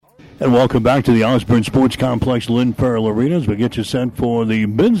And welcome back to the Osborne Sports Complex Lynn Farrell Arena as we get you set for the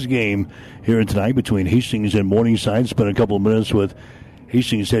men's game here tonight between Hastings and Morningside. Spent a couple of minutes with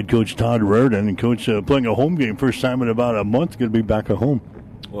Hastings head coach Todd Reardon. And Coach, playing a home game first time in about a month, going to be back at home.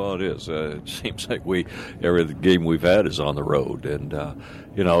 Well, it is. It seems like every game we've had is on the road. And,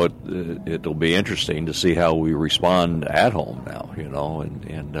 it'll be interesting to see how we respond at home now,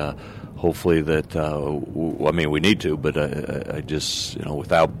 and hopefully that, we need to, but I just,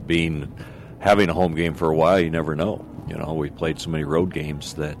 without having a home game for a while, you never know. We played so many road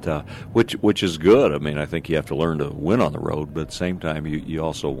games that, which is good. I mean, I think you have to learn to win on the road, but at the same time, you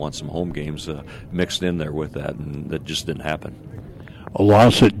also want some home games mixed in there with that, and that just didn't happen. A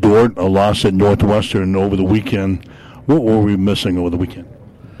loss at Dort, a loss at Northwestern over the weekend. What were we missing over the weekend?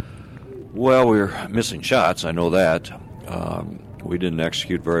 Well, we were missing shots. I know that. We didn't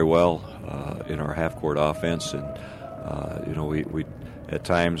execute very well in our half-court offense, and we at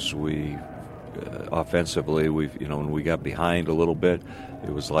times offensively when we got behind a little bit,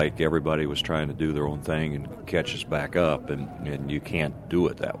 it was like everybody was trying to do their own thing and catch us back up, and you can't do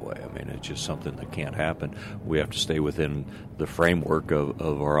it that way. I mean, it's just something that can't happen. We have to stay within the framework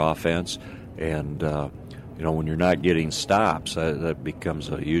of our offense, and when you're not getting stops, that becomes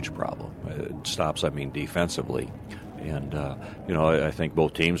a huge problem. Stops, I mean defensively. And, I think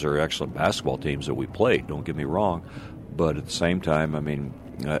both teams are excellent basketball teams that we played, don't get me wrong. But at the same time, I mean,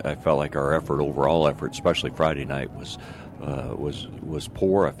 I felt like our overall effort, especially Friday night, was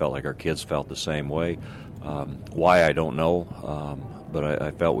poor. I felt like our kids felt the same way. Why, I don't know. But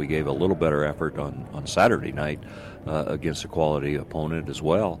I felt we gave a little better effort on Saturday night against a quality opponent as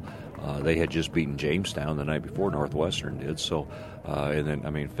well. They had just beaten Jamestown the night before Northwestern did, so and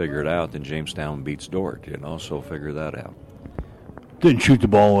then figure it out. Then Jamestown beats Dort, so figure that out. Didn't shoot the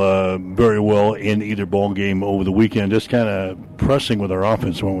ball very well in either ball game over the weekend. Just kind of pressing with our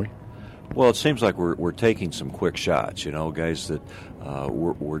offense, weren't we? Well, it seems like we're taking some quick shots, guys that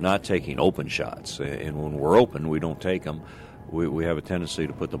we're not taking open shots, and when we're open, we don't take them. We have a tendency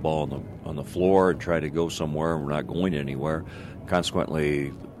to put the ball on the floor and try to go somewhere, and we're not going anywhere.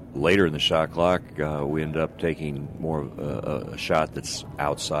 Consequently, later in the shot clock, we end up taking more of a shot that's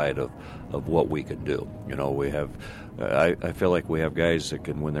outside of what we can do. We have. I feel like we have guys that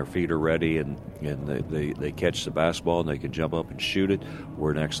can, when their feet are ready and they catch the basketball and they can jump up and shoot it,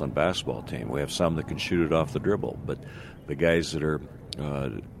 we're an excellent basketball team. We have some that can shoot it off the dribble, but the guys that are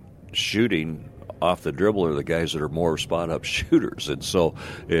shooting off the dribble are the guys that are more spot-up shooters. And so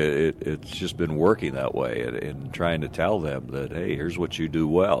it's just been working that way and trying to tell them that, hey, here's what you do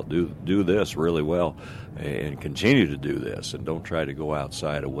well. Do this really well and continue to do this, and don't try to go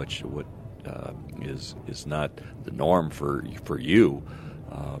outside of what is not the norm for you.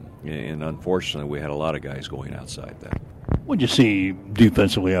 And unfortunately, we had a lot of guys going outside that. What did you see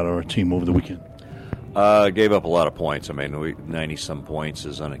defensively out of our team over the weekend? Gave up a lot of points. 90-some points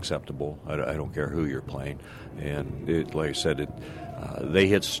is unacceptable. I don't care who you're playing. And like I said, they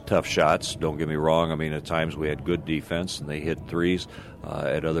hit tough shots. Don't get me wrong. At times we had good defense and they hit threes.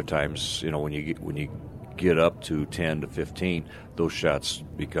 At other times, when you get up to 10 to 15, those shots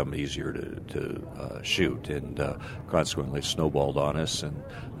become easier to shoot, and consequently snowballed on us, and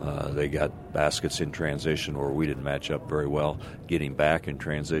they got baskets in transition where we didn't match up very well, getting back in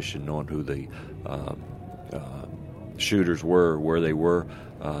transition, knowing who the shooters were, where they were,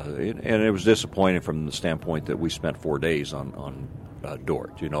 and it was disappointing from the standpoint that we spent 4 days on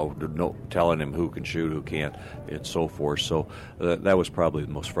Dort, telling him who can shoot, who can't, and so forth. So that was probably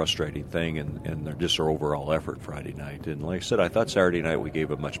the most frustrating thing, and just our overall effort Friday night. And like I said, I thought Saturday night we gave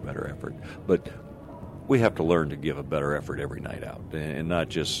a much better effort, but we have to learn to give a better effort every night out, and not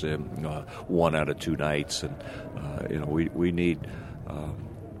just 1 out of 2 nights. And we need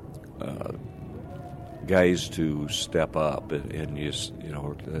guys to step up, and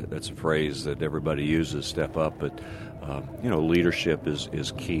that's a phrase that everybody uses, step up, but leadership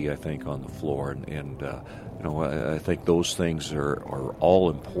is key, I think, on the floor, and I think those things are all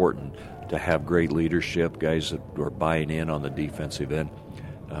important to have great leadership, guys that are buying in on the defensive end,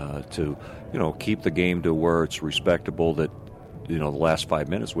 to keep the game to where it's respectable, that the last 5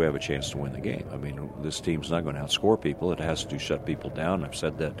 minutes we have a chance to win the game. This team's not going to outscore people. It has to shut people down. I've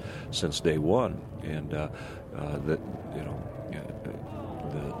said that since day one, and that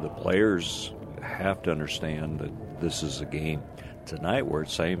the players have to understand that this is a game tonight where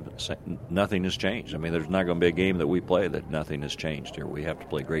it's same nothing has changed. There's not going to be a game that we play that nothing has changed here. We have to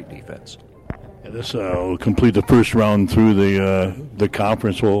play great defense. Yeah, this will complete the first round through the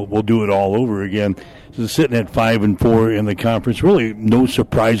conference. We'll do it all over again. So sitting at 5-4 in the conference, really no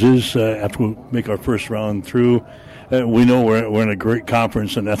surprises after we make our first round through. we know we're in a great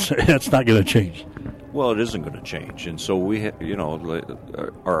conference, and that's not going to change. Well, it isn't going to change, and so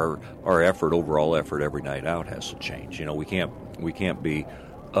our overall effort every night out has to change. We can't be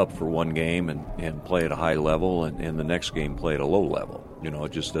up for one game and play at a high level, and the next game play at a low level.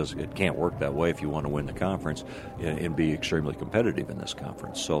 It just does. It can't work that way if you want to win the conference and be extremely competitive in this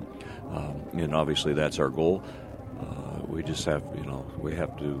conference. So, and obviously that's our goal. We just have, we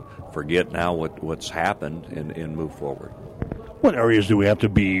have to forget now what's happened and move forward. What areas do we have to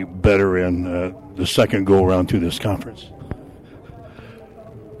be better in the second go-around to this conference?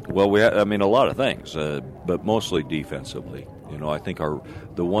 Well, a lot of things, but mostly defensively. I think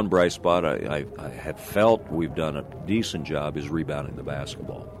the one bright spot I have felt we've done a decent job is rebounding the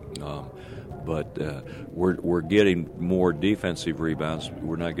basketball. But we're getting more defensive rebounds.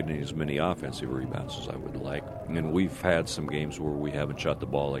 We're not getting as many offensive rebounds as I would like. And we've had some games where we haven't shot the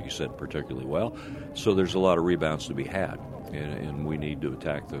ball, like you said, particularly well. So there's a lot of rebounds to be had. And we need to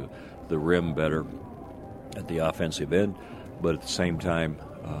attack the rim better at the offensive end. But at the same time,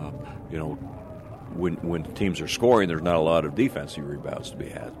 when teams are scoring, there's not a lot of defensive rebounds to be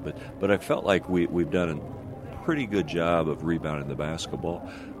had. But I felt like we've done a pretty good job of rebounding the basketball,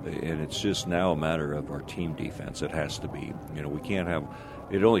 and it's just now a matter of our team defense. It has to be. We can't have.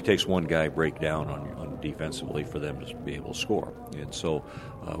 It only takes one guy break down on defensively for them to be able to score, and so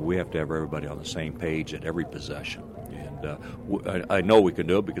we have to have everybody on the same page at every possession. And I know we can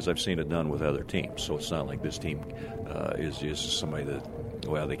do it because I've seen it done with other teams. So it's not like this team is just somebody that,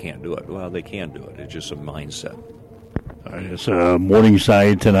 well, they can't do it. Well, they can do it. It's just a mindset. All right, it's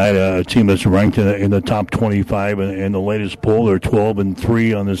Morningside tonight, a team that's ranked in the top 25 in the latest poll. They're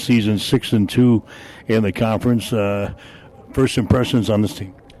 12-3 on the season, 6-2 in the conference. First impressions on this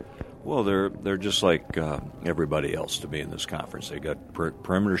team? Well, they're just like everybody else to be in this conference. They got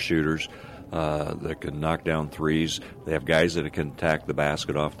perimeter shooters that can knock down threes. They have guys that can attack the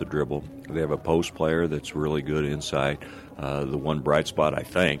basket off the dribble. They have a post player that's really good inside. The one bright spot, I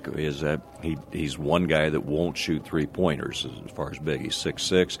think, is that he's one guy that won't shoot three-pointers as far as big. He's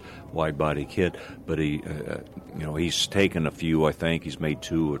 6'6", wide-body kid, but he's taken a few, I think. He's made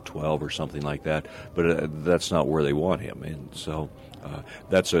 2 or 12 or something like that, but that's not where they want him. And so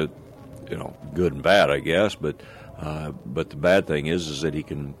that's a good and bad, I guess, but the bad thing is that he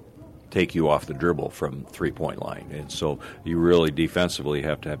can take you off the dribble from three-point line. And so you really defensively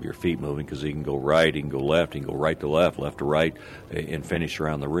have to have your feet moving because he can go right, he can go left, he can go right to left, left to right, and finish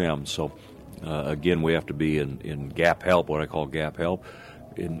around the rim. So, again, we have to be in gap help, what I call gap help,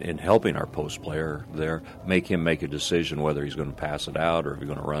 in helping our post player there, make him make a decision whether he's going to pass it out or if he's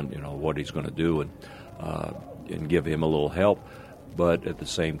going to run, what he's going to do, and give him a little help. But at the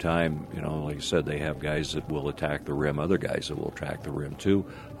same time, like I said, they have guys that will attack the rim, other guys that will attack the rim too.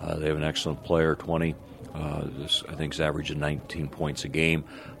 They have an excellent player, 20. I think he's averaging 19 points a game.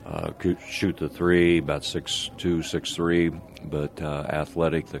 Could shoot the three, about 6'2", 6'3", but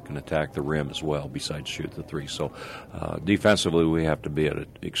athletic that can attack the rim as well, besides shoot the three. So defensively, we have to be at an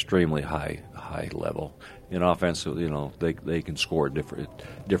extremely high level. In offensively, they can score at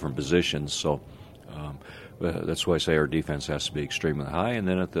different positions. So. That's why I say our defense has to be extremely high, and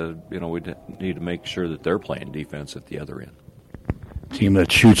then we need to make sure that they're playing defense at the other end. Team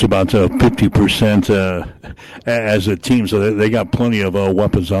that shoots about 50% as a team, so they got plenty of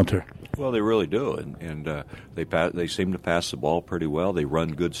weapons out there. Well, they really do, and they seem to pass the ball pretty well. They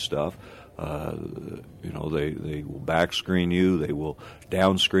run good stuff. They will back screen you. They will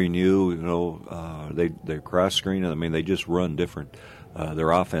down screen you. They cross screen. I mean, they just run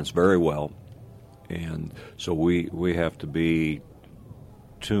their offense very well. And so we have to be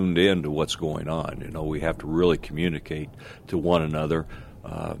tuned in to what's going on. We have to really communicate to one another,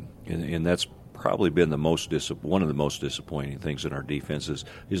 and that's probably been one of the most disappointing things in our defense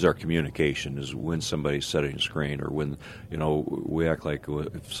is our communication. Is when somebody's setting a screen, or when we act like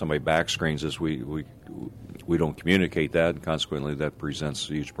if somebody back screens us, we don't communicate that, and consequently that presents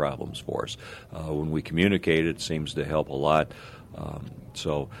huge problems for us. When we communicate, it seems to help a lot.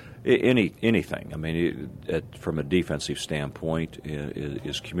 So anything. I mean, from a defensive standpoint,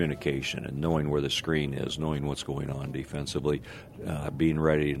 is communication and knowing where the screen is, knowing what's going on defensively, being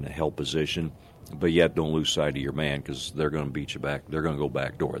ready in a help position, but yet don't lose sight of your man because they're going to beat you back. They're going to go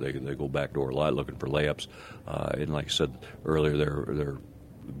back door. They go back door a lot, looking for layups. And like I said earlier, they're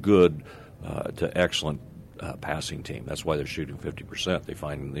good to excellent. Passing team. That's why they're shooting 50%. They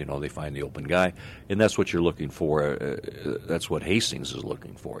find the open guy, and that's what you're looking for. That's what Hastings is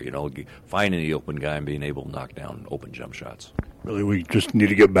looking for. Finding the open guy and being able to knock down open jump shots. Really, we just need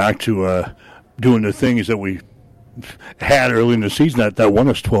to get back to doing the things that we had early in the season that won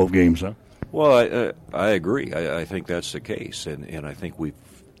us 12 games. Huh? Well, I agree. I think that's the case, and I think we've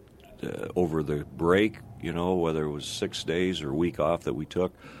over the break, whether it was 6 days or a week off that we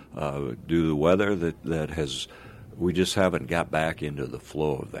took due to the weather, that has we just haven't got back into the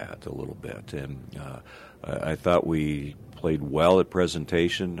flow of that a little bit, and I thought we played well at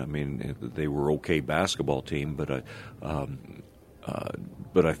presentation. I mean, they were okay basketball team, but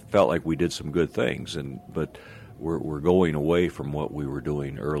I felt like we did some good things, but we're going away from what we were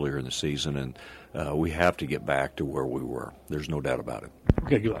doing earlier in the season, and we have to get back to where we were. There's no doubt about it.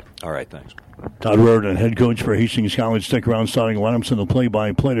 Okay, good luck. All right, thanks. Todd Reardon, head coach for Hastings College. Stick around, starting lineups and the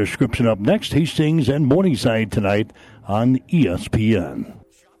play-by-play description up next. Hastings and Morningside tonight on ESPN.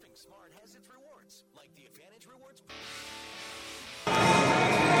 Shopping smart has its rewards, like the Advantage Rewards.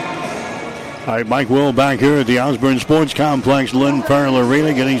 All right, Mike Will back here at the Osborne Sports Complex, Lynn Farrell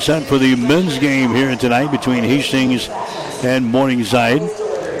Arena, getting set for the men's game here tonight between Hastings and Morningside.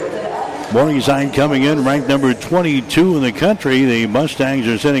 Morningside coming in ranked number 22 in the country. The Mustangs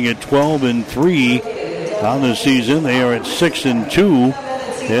are sitting at 12-3 on the season. They are at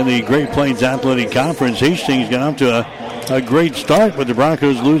 6-2 in the Great Plains Athletic Conference. Hastings got off to a great start, but the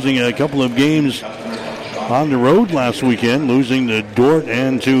Broncos losing a couple of games on the road last weekend, losing to Dordt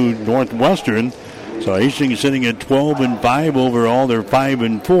and to Northwestern. So Hastings sitting at 12-5 overall. They're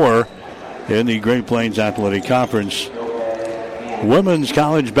 5-4 in the Great Plains Athletic Conference. Women's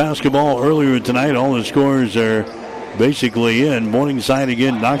college basketball earlier tonight. All the scores are basically in. Morningside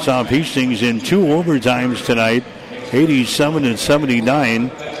again knocks off Hastings in 2 overtimes tonight,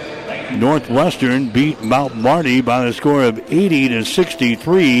 87-79. Northwestern beat Mount Marty by the score of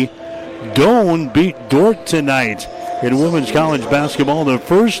 80-63. Doane beat Dordt tonight in women's college basketball. The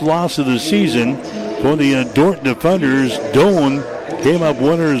first loss of the season for the Dordt Defenders. Doane came up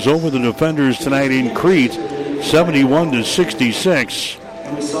winners over the Defenders tonight in Crete, 71-66.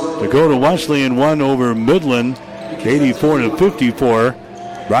 Dakota Wesleyan won over Midland, 84-54.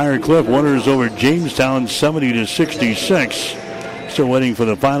 Briar Cliff winners over Jamestown, 70-66. Still waiting for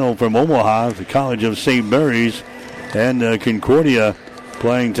the final from Omaha, the College of St. Mary's and Concordia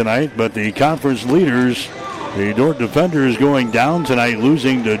playing tonight. But the conference leaders, the Dordt Defenders, going down tonight,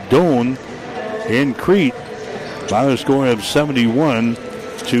 losing to Doane in Crete by the score of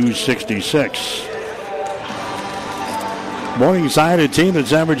 71-66. Morningside, a team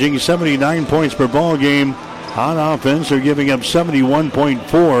that's averaging 79 points per ball game on offense. They're giving up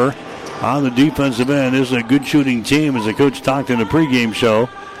 71.4 on the defensive end. This is a good shooting team, as the coach talked in the pregame show.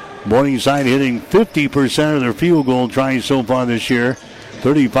 Morningside hitting 50% of their field goal tries so far this year,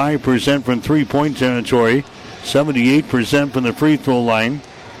 35% from three-point territory, 78% from the free throw line.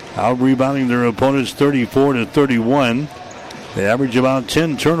 Out-rebounding their opponents 34-31. They average about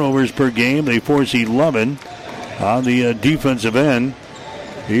 10 turnovers per game. They force 11 on the defensive end.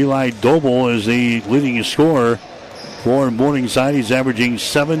 Eli Doble is the leading scorer for Morningside. He's averaging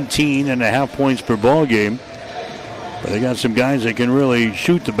 17.5 points per ball game. But they got some guys that can really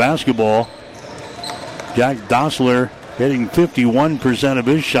shoot the basketball. Jack Dossler hitting 51% of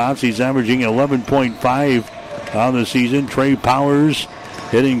his shots. He's averaging 11.5 on the season. Trey Powers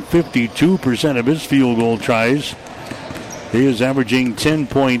hitting 52% of his field goal tries. He is averaging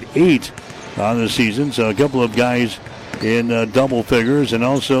 10.8 on the season. So a couple of guys in double figures. And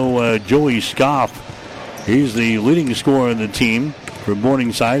also Joey Scoff. He's the leading scorer in the team for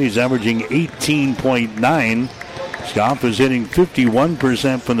Morningside. He's averaging 18.9. Scoff is hitting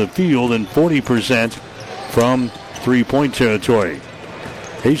 51% from the field and 40% from three-point territory.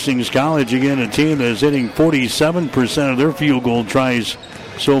 Hastings College, again, a team that is hitting 47% of their field goal tries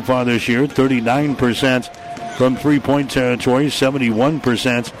so far this year, 39% from three-point territory,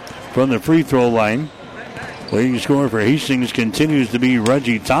 71% from the free throw line. Leading scorer for Hastings continues to be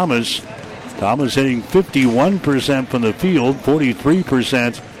Reggie Thomas. Thomas hitting 51% from the field,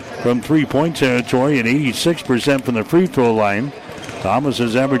 43% from three-point territory, and 86% from the free throw line. Thomas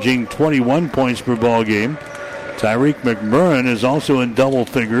is averaging 21 points per ball game. Tyreek McMurrin is also in double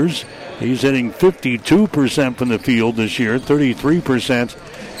figures. He's hitting 52% from the field this year, 33%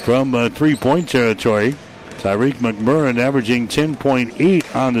 from three-point territory. Tyreek McMurrin averaging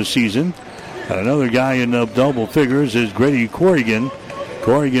 10.8 on the season. And another guy in double figures is Grady Corrigan.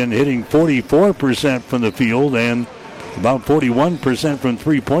 Corrigan hitting 44% from the field and about 41% from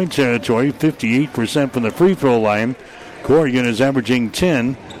three-point territory, 58% from the free throw line. Corrigan is averaging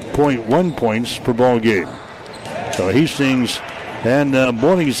 10.1 points per ball game. So Hastings and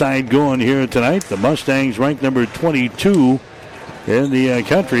Morningside going here tonight. The Mustangs ranked number 22 in the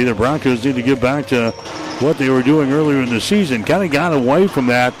country. The Broncos need to get back to what they were doing earlier in the season. Kind of got away from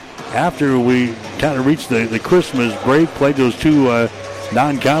that after we kind of reached the Christmas break, played those two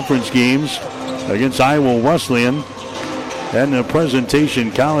non-conference games against Iowa Wesleyan and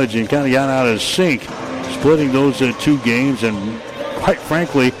Presentation College, and kind of got out of sync, splitting those two games. And quite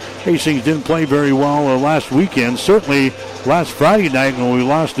frankly, Hastings didn't play very well last weekend. Certainly last Friday night when we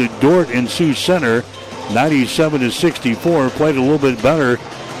lost to Dordt in Sioux Center, 97-64. Played a little bit better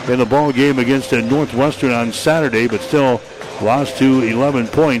in the ball game against Northwestern on Saturday, but still lost to 11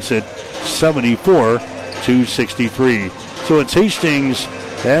 points at 74-63. So it's Hastings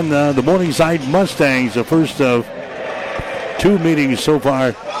and the Morningside Mustangs, the first of two meetings so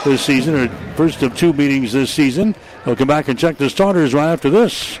far this season, or first of two meetings this season. We'll come back and check the starters right after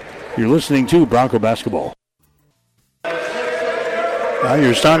this. You're listening to Bronco Basketball.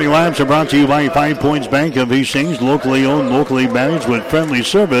 Your starting lineups are brought to you by 5 Points Bank of Hastings, locally owned, locally managed with friendly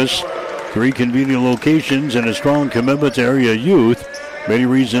service. 3 convenient locations and a strong commitment to area youth. Many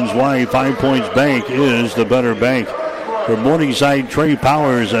reasons why 5 Points Bank is the better bank. For Morningside, Trey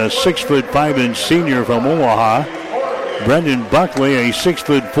Powers, a 6'5" senior from Omaha. Brendan Buckley, a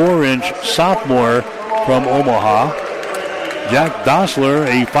 6'4" sophomore from Omaha. Jack Dossler,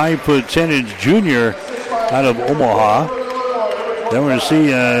 a 5'10" junior out of Omaha. Then we're going to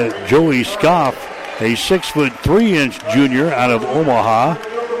see Joey Scoff, a 6'3" junior out of Omaha.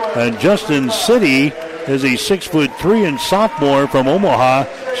 And Justin City is a 6'3" sophomore from Omaha.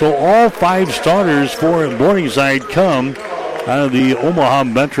 So all 5 starters for Morningside come out of the Omaha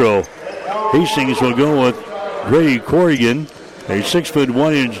Metro. Hastings will go with Grady Corrigan, a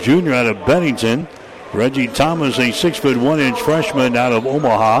 6'1" junior out of Bennington. Reggie Thomas, a 6'1" freshman out of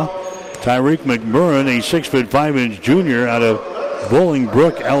Omaha. Tyreek McMurrin, a 6'5" junior out of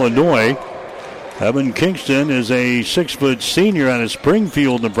Bolingbrook, Illinois. Evan Kingston is a 6' senior out of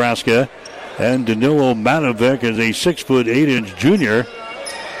Springfield, Nebraska. And Danilo Matovic is a 6'8" junior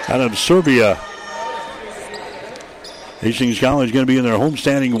out of Serbia. Hastings College going to be in their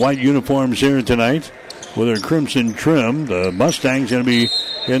homestanding white uniforms here tonight with their crimson trim. The Mustangs going to be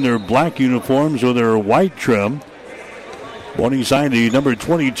in their black uniforms with their white trim. Morningside, the number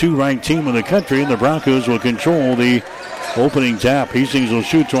 22 ranked team in the country, and the Broncos will control the opening tap. Hastings will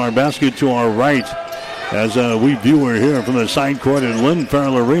shoot to our basket to our right as we view her here from the side court at Lynn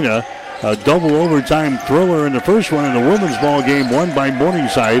Farrell Arena. A double overtime thriller in the first one in the women's ball game, won by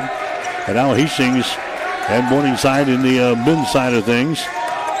Morningside. And now Hastings and Morningside in the men's side of things.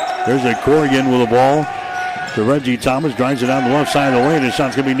 There's a Corrigan with the ball to Reggie Thomas. Drives it down the left side of the lane. His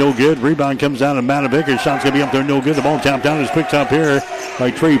shot's going to be no good. Rebound comes down to Matovic. His shot's going to be up there no good. The ball tapped down. Is picked up here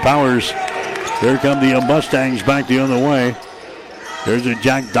by Trey Powers. Here come the Mustangs back the other way. There's a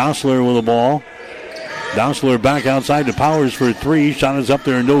Jack Dossler with the ball. Dossler back outside to Powers for 3. Shot is up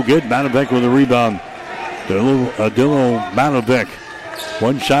there no good. Matovic with a rebound. Dilo Matovic.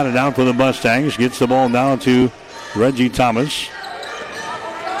 One shot it out for the Mustangs. Gets the ball now to Reggie Thomas.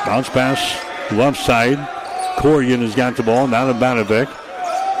 Bounce pass left side. Corrigan has got the ball. Now to Matovic.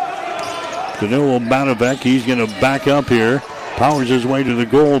 Danilo Matovic. He's going to back up here. Powers his way to the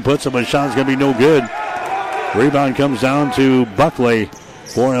goal. Puts up a shot. It's going to be no good. Rebound comes down to Buckley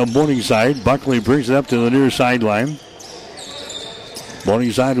for Morningside. Buckley brings it up to the near sideline.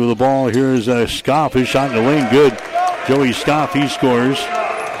 Morningside with the ball. Here's Scoff. His shot in the lane. Good. Joey Scoff, he scores.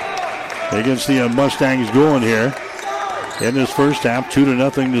 Against the Mustangs going here. In this first half,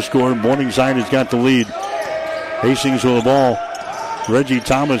 2-0 to score. Morningside has got the lead. Hastings with the ball. Reggie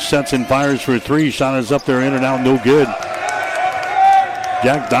Thomas sets and fires for 3. Shot is up there, in and out, no good.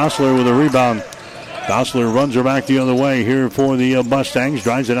 Jack Dossler with a rebound. Dossler runs her back the other way here for the Mustangs.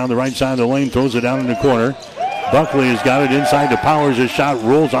 Drives it down the right side of the lane, throws it down in the corner. Buckley has got it inside to Powers. His shot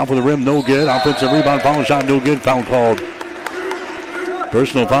rolls off of the rim, no good. Offensive rebound, foul shot, no good. Foul called.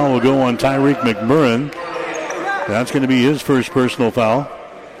 Personal foul will go on Tyreek McMurrin. That's going to be his first personal foul.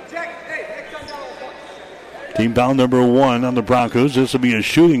 Team foul number 1 on the Broncos. This will be a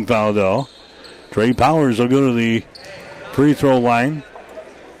shooting foul, though. Trey Powers will go to the free throw line.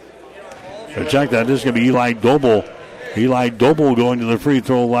 So check that. This is going to be Eli Doble. Eli Doble going to the free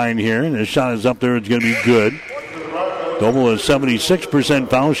throw line here. And his shot is up there. It's going to be good. Doble is 76%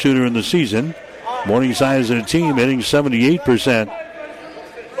 foul shooter in the season. Morningside as a team hitting 78%.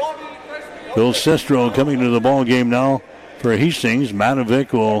 Phil Sestro coming to the ball game now for Hastings.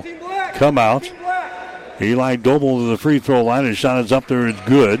 Matovic will come out. Eli Doble to the free throw line. His shot is up there. It's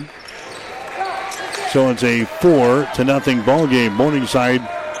good. So it's a 4-0 ball game. Morningside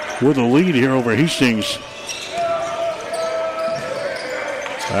with a lead here over Hastings.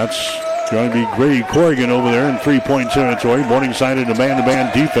 That's going to be Grady Corrigan over there in 3-point territory. Morningside in a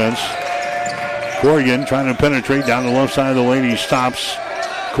man-to-man defense. Corrigan trying to penetrate down the left side of the lane. He stops.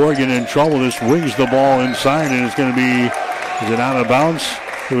 Corrigan in trouble. Just wings the ball inside, and it's going to be Is it out of bounds?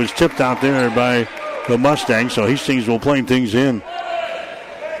 It was tipped out there by the Mustangs, so Hastings will play things in.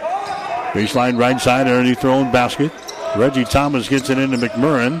 Baseline right side underneath their own basket. Reggie Thomas gets it into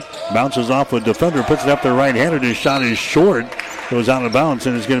McMurrin. Bounces off a defender, puts it up there right-handed. His shot is short. Goes out of bounds,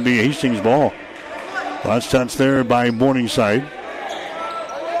 and it's going to be a Hastings ball. Last touch there by Morningside.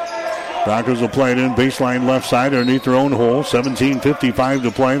 Broncos will play it in baseline left side underneath their own hole. 17:55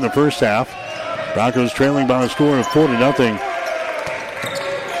 to play in the first half. Broncos trailing by a score of 4-0.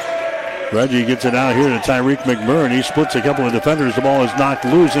 Reggie gets it out here to Tyreek McMurrin. He splits a couple of defenders. The ball is knocked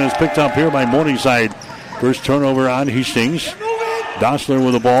loose and is picked up here by Morningside. First turnover on Hastings. Dossler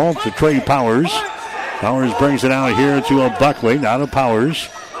with the ball to Trey Powers. Powers brings it out here to a Buckley. Now to Powers.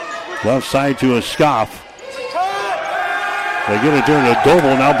 Left side to a Scoff. They get it there to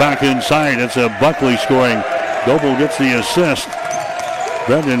Doble. Now back inside. It's a Buckley scoring. Doble gets the assist.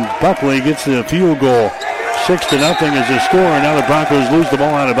 Brendan Buckley gets the field goal. 6-0 is the score. Now the Broncos lose the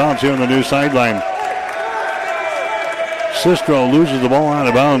ball out of bounds here on the new sideline. Sistro loses the ball out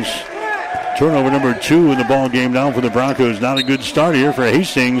of bounds. Turnover number 2 in the ball game now for the Broncos. Not a good start here for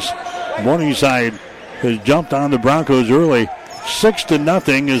Hastings. Morningside has jumped on the Broncos early.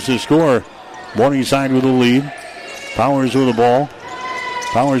 6-0 is the score. Morningside with the lead. Powers with the ball.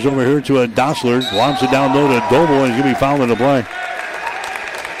 Powers over here to a Dossler. Lobs it down low to Doble, and he's going to be fouled in the play.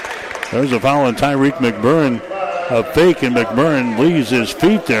 There's a foul on Tyreek McMurrin. A fake, and McMurrin leaves his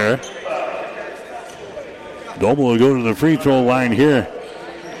feet there. Doble will go to the free throw line here.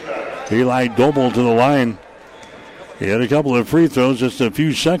 Eli Doble to the line. He had a couple of free throws just a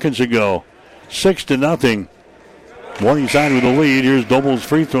few seconds ago. 6-0. Morningside with the lead. Here's Doble's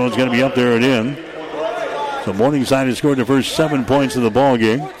free throw. It's going to be up there and in. So Morningside has scored the first 7 points of the ball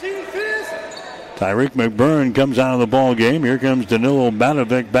game. Tyreek McMurrin comes out of the ball game. Here comes Danilo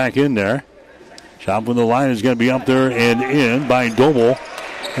Matovic back in there. Shot from the line is going to be up there and in by Doble.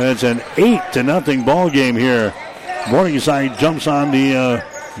 And it's an 8-0 ball game here. Morningside jumps on the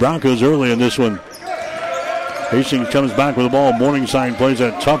Broncos early in this one. Hastings comes back with the ball. Morningside plays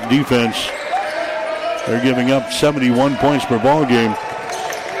that tough defense. They're giving up 71 points per ball game.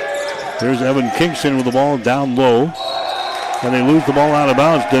 There's Evan Kingston with the ball down low. And they lose the ball out of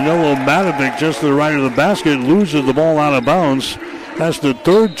bounds. Danilo Matovic just to the right of the basket loses the ball out of bounds. That's the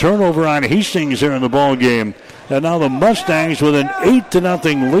third turnover on Hastings here in the ball game. And now the Mustangs with an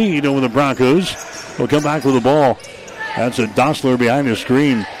 8-0 lead over the Broncos will come back with the ball. That's a Dossler behind the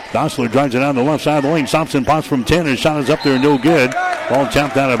screen. Dossler drives it down the left side of the lane. Thompson pops from 10. His shot is up there, no good. Ball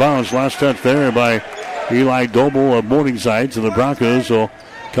tapped out of bounds. Last touch there by Eli Doble of Morningside. So the Broncos will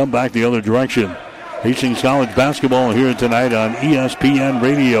come back the other direction. Hastings College basketball here tonight on ESPN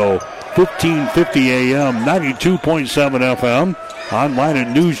Radio. 1550 AM, 92.7 FM. Online at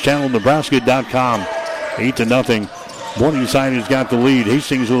newschannelnebraska.com. 8-0. Morningside has got the lead.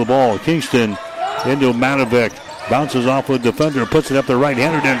 Hastings with the ball. Kingston into Matovic. Bounces off a defender, puts it up the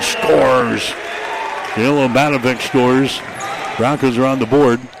right-hander, and scores. Danilo Matovic scores. Broncos are on the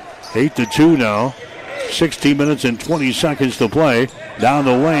board. 8-2 now. 16 minutes and 20 seconds to play. Down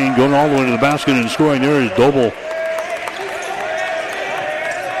the lane, going all the way to the basket and scoring. There is Doble.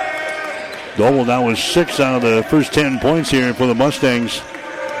 Doble now with 6 out of the first 10 points here for the Mustangs.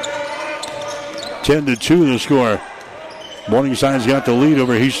 10-2 the score. Morningside's got the lead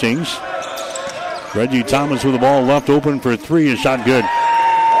over Hastings. Reggie Thomas with the ball left open for 3. His shot good.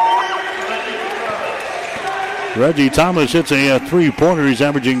 Reggie Thomas hits a 3-pointer. He's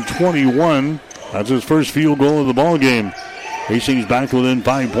averaging 21. That's his first field goal of the ball game. Hastings back within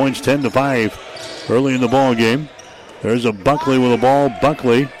 5 points, 10-5 early in the ball game. There's a Buckley with the ball.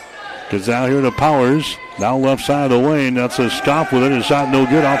 Buckley gets out here to Powers. Now left side of the lane. That's a Scoff with it. His shot no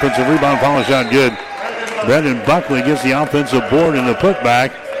good. Offensive rebound. Foul shot good. Brendan Buckley gets the offensive board and the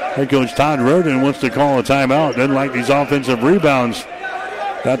putback. Head coach Todd Reardon wants to call a timeout. Doesn't like these offensive rebounds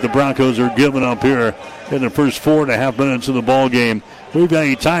that the Broncos are giving up here in the first 4.5 minutes of the ball game. We've got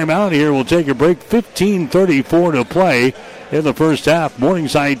a timeout here. We'll take a break. 15:34 to play in the first half.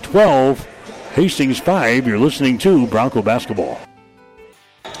 Morningside 12, Hastings 5. You're listening to Bronco Basketball.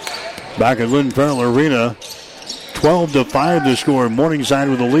 Back at Lynn Farrell Arena, 12-5 to score. Morningside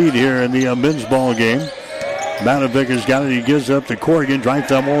with the lead here in the men's ball game. Matovic has got it. He gives it up to Corrigan. Drives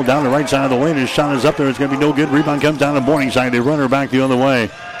the ball down the right side of the lane. His shot is up there. It's going to be no good. Rebound comes down to Morningside. They run her back the other way.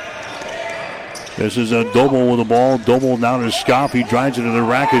 This is a Doble with the ball. Doble now to Scoff. He drives it to the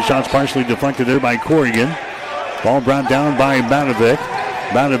rack. His shot's partially deflected there by Corrigan. Ball brought down by Matovic.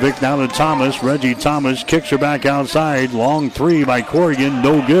 Matovic now to Thomas. Reggie Thomas kicks her back outside. Long 3 by Corrigan.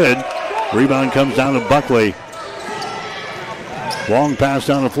 No good. Rebound comes down to Buckley. Long pass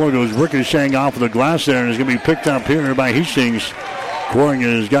down the floor goes ricocheting off of the glass there, and is going to be picked up here by Hastings.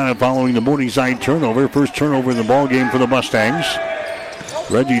 Corrigan has got it following the Morningside turnover. First turnover in the ball game for the Mustangs.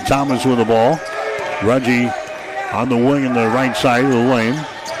 Reggie Thomas with the ball. Reggie on the wing in the right side of the lane.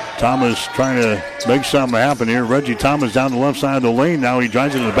 Thomas trying to make something happen here. Reggie Thomas down the left side of the lane. Now he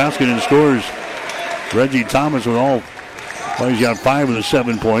drives into the basket and scores. Reggie Thomas with he's got 5 of the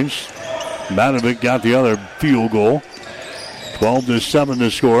 7 points. Matovic got the other field goal. 12-7 the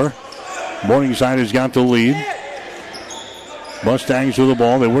score. Morningside has got the lead. Mustangs with the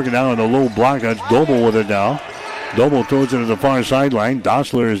ball. They work it out on the low block. That's Doble with it now. Doble throws it to the far sideline.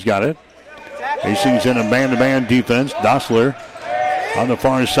 Dossler has got it. Hastings in a man-to-man defense. Dossler on the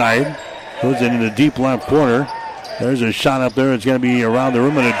far side. Throws it in the deep left corner. There's a shot up there. It's going to be around the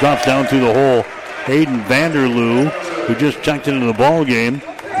rim, and it drops down through the hole. Aiden Vanderloo, who just checked into the ball game,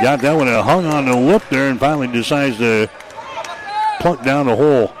 got that one. It hung on the lip there and finally decides to plunk down the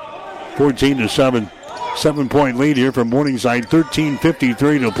hole. 14-7. 7-point lead here for Morningside.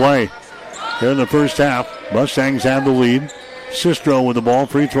 13:53 to play. Here in the first half, Mustangs have the lead. Sistro with the ball.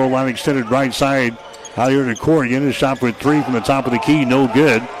 Free throw line extended right side. Out here to Corrigan. A shot for 3 from the top of the key. No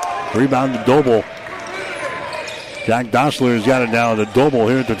good. Rebound to Doble. Jack Dossler has got it now. The Doble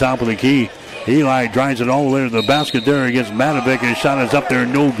here at the top of the key. Eli drives it all the way to the basket there against Matovic. His shot is up there.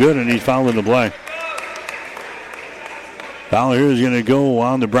 No good, and he's fouling the play. Foul here is going to go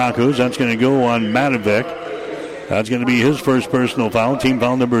on the Broncos. That's going to go on Matovic. That's going to be his first personal foul. Team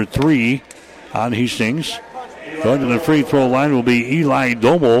foul number 3 on Hastings. Going to the free throw line will be Eli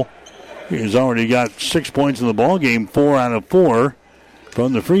Doble. He's already got 6 points in the ball game, 4 out of 4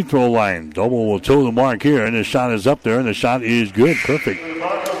 from the free throw line. Doble will toe the mark here, and the shot is up there, and the shot is good. Perfect.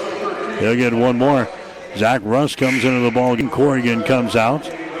 They'll get one more. Zach Russ comes into the ball game. Corrigan comes out.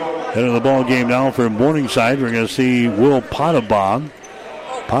 Into the ball game now for Morningside. We're going to see Will Pottebaum.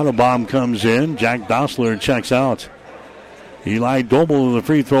 Pottebaum comes in. Jack Dossler checks out. Eli Doble to the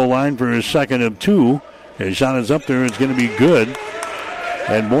free throw line for his second of 2. His shot is up there. It's going to be good.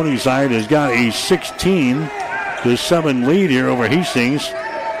 And Morningside has got a 16-7 lead here over Hastings.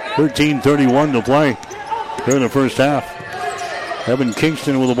 13:31 to play here in the first half. Evan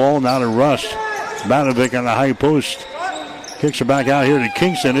Kingston with the ball now to Russ. Matovic on the high post. Kicks her back out here to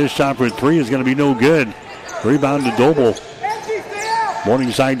Kingston. His shot for 3 is going to be no good. Rebound to Doble.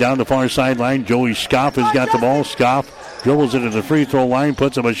 Morningside down the far sideline. Joey Scoff has got the ball. Scoff dribbles it to the free throw line.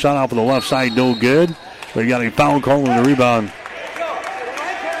 Puts up a shot off of the left side. No good. We got a foul call on the rebound.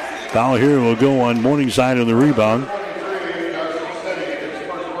 Foul here will go on Morningside on the rebound.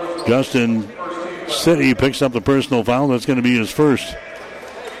 Justin City picks up the personal foul. That's going to be his first.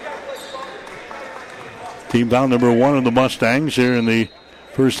 Team foul number 1 of the Mustangs here in the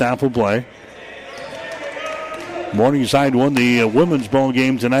first half of play. Morningside won the women's ball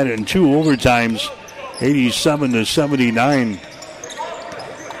game tonight in 2 overtimes, 87-79.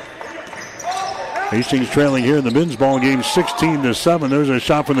 Hastings trailing here in the men's ball game, 16-7. There's a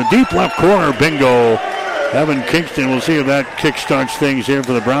shot from the deep left corner. Bingo. Evan Kingston. We'll see if that kickstarts things here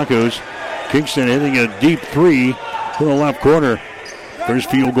for the Broncos. Kingston hitting a deep 3 to the left corner. First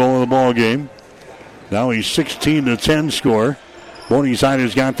field goal of the ball game. Now he's 16-10 score. Morningside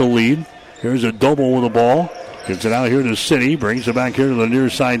has got the lead. Here's a Doble with the ball. Gets it out here to City. Brings it back here to the near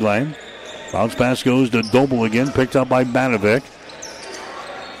sideline. Bounce pass goes to Doble again. Picked up by Matovic.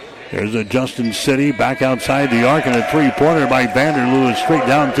 There's a Justin City back outside the arc, and a 3-pointer by Vanderloo straight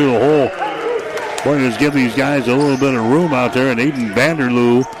down through the hole. Boy, just give these guys a little bit of room out there, and Aiden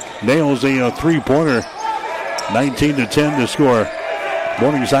Vanderloo nails a 3-pointer. 19-10 to score.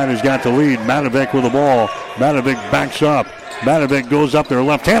 Morningside has got the lead. Matovic with the ball. Matovic backs up. Matovic goes up there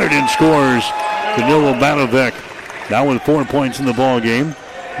left-handed and scores. Danilo Matovic now with 4 points in the ball game.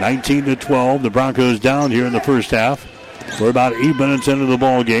 19-12. The Broncos down here in the first half. We're about 8 minutes into the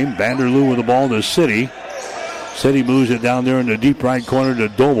ball game. Vanderloo with the ball to City. City moves it down there in the deep right corner to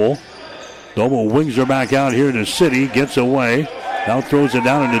Doble. Doble wings her back out here to City. Gets away. Now throws it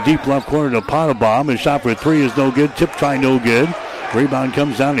down in the deep left corner to Pottebaum. His shot for 3 is no good. Tip try no good. Rebound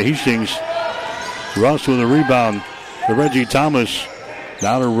comes down to Hastings. Russ with a rebound to Reggie Thomas.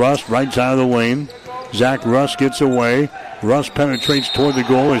 Now to Russ, right side of the lane. Zach Russ gets away. Russ penetrates toward the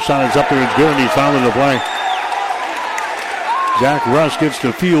goal. His shot is up there. It's good, and he's fouling the play. Zach Russ gets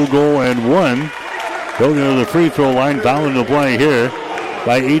the field goal and 1. Going to the free throw line. Fouling the play here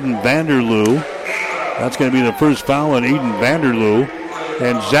by Aiden Vanderloo. That's going to be the first foul on Aiden Vanderloo.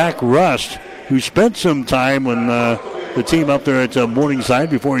 And Zach Russ, who spent some time when the team up there at Morningside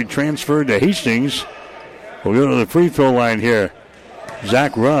before he transferred to Hastings, will go to the free throw line here.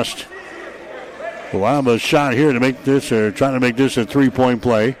 Zach Rust We'll have a shot here to make this, or trying to make this a three-point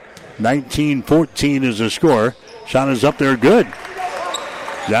play. 19-14 is the score. Shot is up there, good.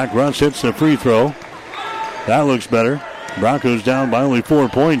 Zach Russ hits the free throw. That looks better. Broncos down by only 4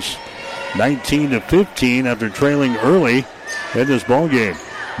 points. 19-15 after trailing early in this ball game.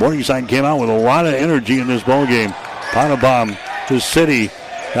 Morningside came out with a lot of energy in this ball game. Potabom to City.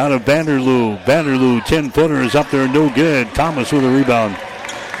 Down to Vanderloo. Vanderloo, 10-footer is up there, no good. Thomas with a rebound.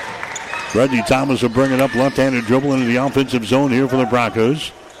 Reggie Thomas will bring it up, left-handed dribble into the offensive zone here for the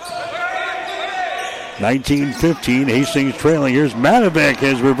Broncos. 19-15, Hastings trailing. Here's Matovic.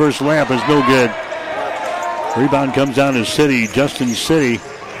 His reverse layup is no good. Rebound comes down to City. Justin City.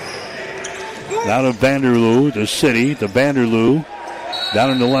 Now to Vanderloo, to City, to Vanderloo.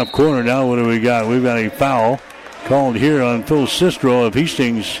 Down in the left corner now, what do we got? We've got a foul called here on Phil Sistro of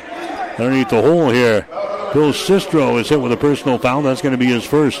Hastings underneath the hole here. Phil Sistro is hit with a personal foul. That's going to be his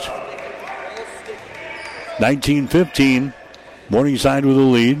first. 19-15, Morningside with the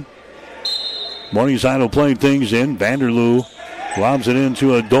lead. Morningside will play things in. Vanderloo lobs it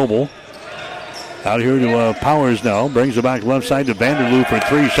into a double. Out here to Powers now. Brings it back left side to Vanderloo for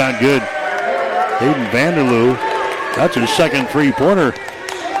three. Shot good. Hayden Vanderloo. That's his second three-pointer.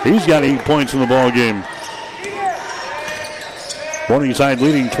 He's got 8 points in the ball game. Morningside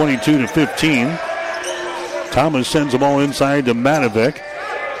leading 22-15. Thomas sends the ball inside to Matovic.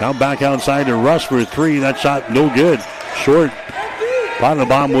 Now back outside to Russ for three. That shot no good. Short.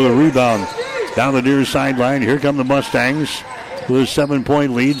 Potabom with a rebound. Down the near sideline. Here come the Mustangs with a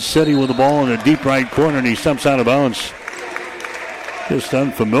 7-point lead. City with the ball in the deep right corner, and he steps out of bounds. Just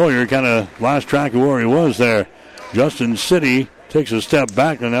unfamiliar. Kind of lost track of where he was there. Justin City takes a step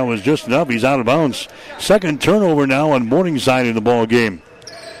back, and that was just enough. He's out of bounds. Second turnover now on Morningside in the ball game.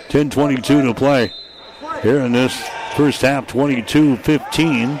 10:22 to play here in this first half.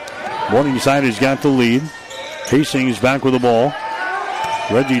 22-15. Morningside has got the lead. Hastings back with the ball.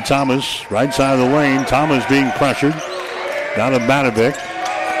 Reggie Thomas, right side of the lane. Thomas being pressured. Down to Matovic.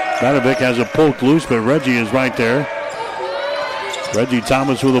 Matovic has it poked loose, but Reggie is right there. Reggie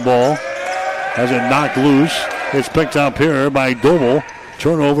Thomas with the ball. Has it knocked loose. It's picked up here by Doble.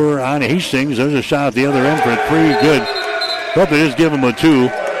 Turnover on Hastings. There's a shot at the other end for three. Good. Hope they just give him a two.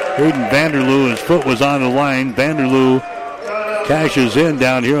 Hayden Vanderloo, his foot was on the line. Vanderloo cashes in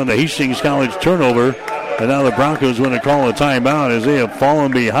down here on the Hastings College turnover. And now the Broncos want to call a timeout as they have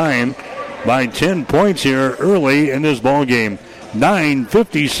fallen behind by 10 points here early in this ball game.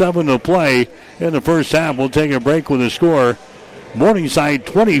 9:57 to play in the first half. We'll take a break with a score. Morningside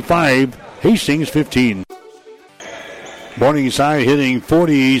 25, Hastings 15. Morningside hitting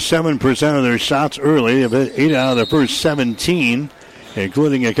 47% of their shots early. They've hit 8 out of the first 17,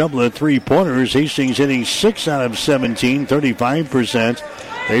 including a couple of three-pointers. Hastings hitting 6 out of 17, 35%.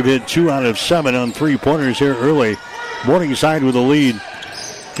 They've hit 2 out of 7 on three-pointers here early. Morningside with the lead.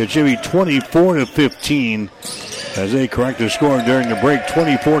 It should be 24-15 as they correct the score during the break.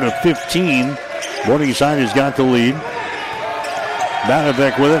 24-15. Morningside has got the lead.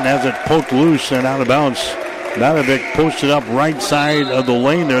 Matovic with it and has it poked loose and out of bounds. Matovic posted up right side of the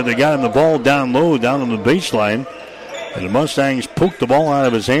lane there. They got him the ball down low, down on the baseline. And the Mustangs poked the ball out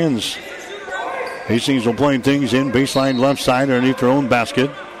of his hands. Hastings will play things in baseline left side underneath their own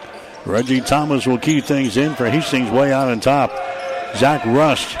basket. Reggie Thomas will key things in for Hastings way out on top. Zach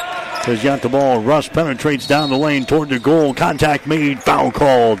Rust has got the ball. Rust penetrates down the lane toward the goal. Contact made. Foul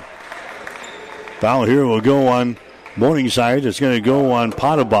called. Foul here will go on Morningside. It's going to go on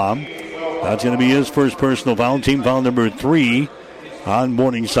Potabom. That's going to be his first personal foul. Team foul number 3 on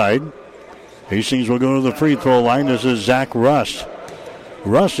Morningside. Hastings will go to the free throw line. This is Zach Rust.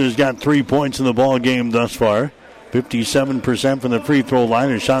 Rust has got 3 points in the ball game thus far. 57% from the free throw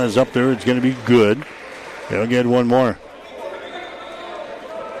line. His shot is up there. It's going to be good. They'll get one more.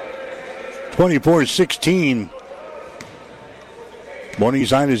 24-16.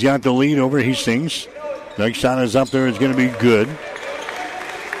 Morningside has got the lead over Hastings. Next shot is up there. It's going to be good.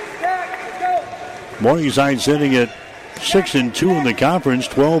 Morningside sitting at 6-2 in the conference,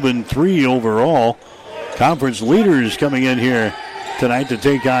 12-3 overall. Conference leaders coming in here tonight to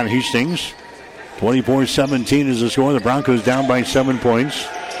take on Hastings. 24-17 is the score. The Broncos down by 7 points.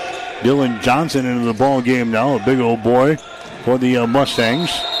 Dylan Johnson into the ball game now, a big old boy for the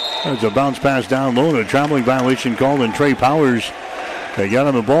Mustangs. There's a bounce pass down low, a traveling violation called, and Trey Powers. They got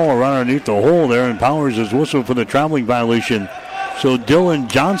him the ball right underneath the hole there, and Powers is whistled for the traveling violation. So Dylan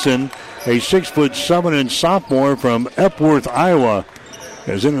Johnson, a 6'7" sophomore from Epworth, Iowa,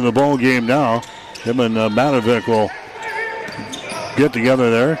 is into the ball game now. Him and Matovic will get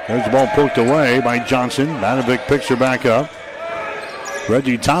together there. There's the ball poked away by Johnson. Matovic picks her back up.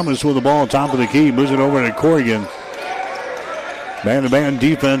 Reggie Thomas with the ball top of the key. Moves it over to Corrigan. Man-to-man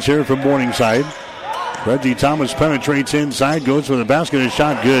defense here from Morningside. Reggie Thomas penetrates inside. Goes for the basket. A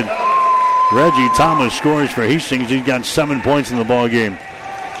shot good. Reggie Thomas scores for Hastings. He's got 7 points in the ball game.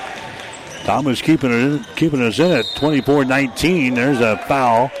 Thomas keeping us in at 24-19. There's a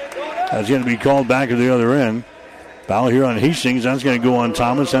foul. That's going to be called back to the other end. Foul here on Hastings. That's going to go on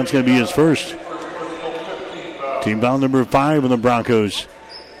Thomas. That's going to be his first. Team foul number 5 on the Broncos.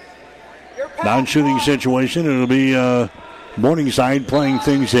 Non-shooting situation. It'll be Morningside playing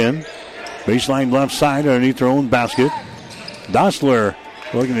things in. Baseline left side underneath their own basket. Dossler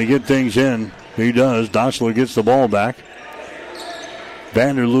looking to get things in. He does. Dossler gets the ball back.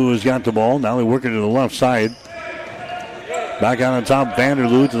 Vanderloo has got the ball. Now they're working to the left side. Back out on top,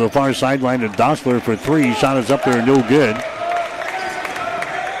 Vanderloo to the far sideline to Dossler for 3. Shot is up there, no good.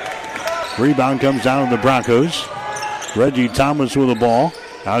 Rebound comes down to the Broncos. Reggie Thomas with the ball.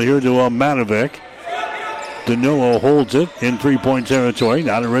 Out here to Matovic. Danilo holds it in 3-point territory.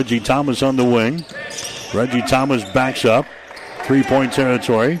 Now to Reggie Thomas on the wing. Reggie Thomas backs up. 3-point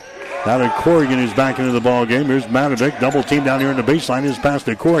territory. Now to Corrigan is back into the ball game. Here's Matovic. Double team down here in the baseline. His pass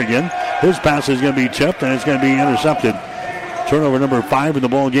to Corrigan. His pass is going to be tipped and it's going to be intercepted. Turnover number 5 in the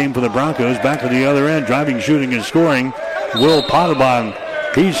ball game for the Broncos. Back to the other end. Driving, shooting, and scoring. Will Potabon.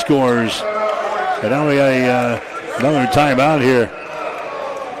 He scores. And now we got another timeout here.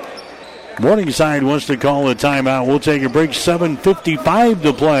 Morningside wants to call a timeout. We'll take a break. 7:55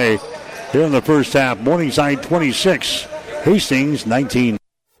 to play here in the first half. Morningside 26. Hastings 19.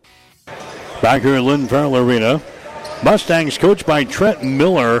 Back here at Lynn Farrell Arena. Mustangs coached by Trent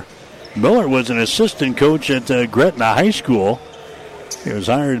Miller. Miller was an assistant coach at Gretna High School. He was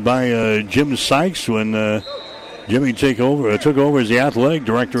hired by Jim Sykes when Jimmy took over as the athletic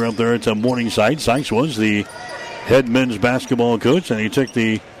director up there at Morningside. Sykes was the head men's basketball coach, and he took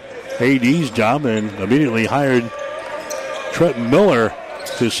the AD's job and immediately hired Trent Miller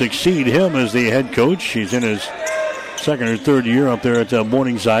to succeed him as the head coach. He's in his second or third year up there at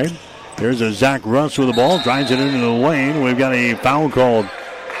Morningside. There's a Zach Russ with the ball, drives it into the lane. We've got a foul called.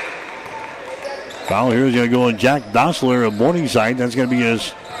 Foul here is going to go on Jack Dossler of Morningside. That's going to be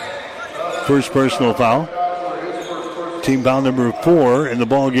his first personal foul. Team foul number 4 in the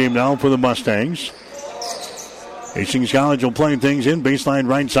ball game now for the Mustangs. Hastings College will play things in. Baseline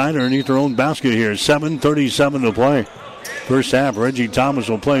right side underneath their own basket here. 7:37 to play. First half, Reggie Thomas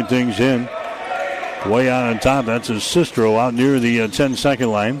will play things in. Way out on top, that's a Sistro out near the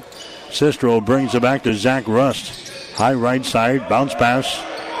 10-second line. Sistro brings it back to Zach Rust. High right side, bounce pass.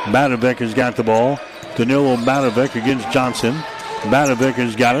 Matovic has got the ball. Danilo Matovic against Johnson. Matovic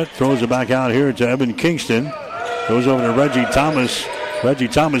has got it. Throws it back out here to Evan Kingston. Goes over to Reggie Thomas. Reggie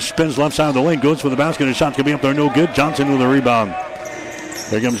Thomas spins left side of the lane. Goes for the basket. His shot's going to be up there. No good. Johnson with a rebound.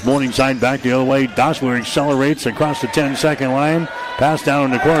 Here comes Morningside back the other way. Dossler accelerates across the 10-second line. Pass down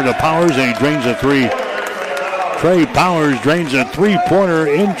in the corner to Powers, and he drains a 3. Trey Powers drains a 3-pointer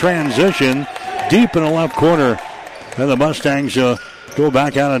in transition deep in the left corner. And the Mustangs go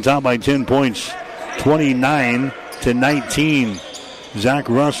back out on top by 10 points. 29-19. Zach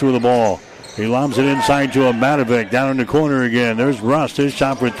Rust with the ball. He lobs it inside to a Matovic down in the corner again. There's Rust. His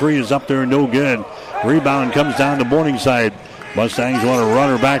shot for 3 is up there, no good. Rebound comes down to Morningside. Mustangs want to run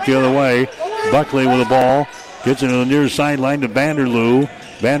her back the other way. Buckley with the ball. Gets into the near sideline to Vanderloo.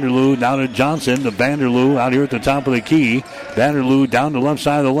 Vanderloo down to Johnson. To Vanderloo out here at the top of the key. Vanderloo down the left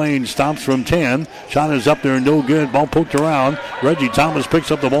side of the lane. Stops from 10. Shot is up there, no good. Ball poked around. Reggie Thomas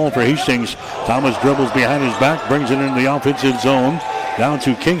picks up the ball for Hastings. Thomas dribbles behind his back. Brings it into the offensive zone. Down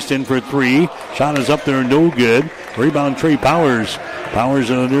to Kingston for 3. Shot is up there, no good. Rebound Trey Powers. Powers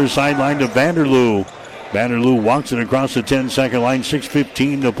on the near sideline to Vanderloo. Vanderloo walks it across the 10-second line.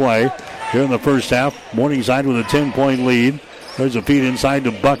 6:15 to play here in the first half. Morningside with a 10-point lead. There's a feed inside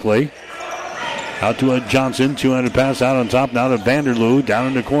to Buckley. Out to a Johnson. 200 pass out on top. Now to Vanderloo. Down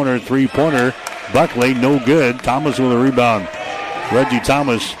in the corner. 3-pointer. Buckley, no good. Thomas with a rebound. Reggie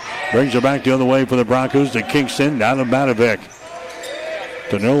Thomas brings it back the other way for the Broncos to Kingston. Down to Matovic.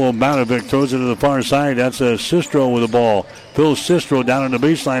 Danilo Matovic throws it to the far side. That's a Sistro with the ball. Phil Sistro down in the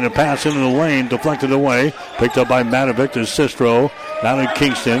baseline. A pass into the lane. Deflected away. Picked up by Matovic to Sistro. Down to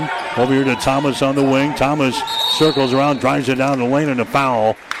Kingston. Over here to Thomas on the wing. Thomas circles around, drives it down the lane, and a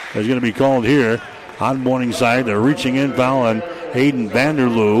foul is going to be called here on Morningside. They're reaching in foul on Hayden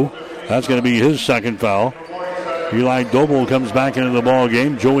Vanderloo. That's going to be his second foul. Eli Doble comes back into the ball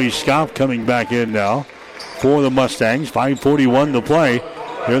game. Joey Scoff coming back in now for the Mustangs. 5:41 to play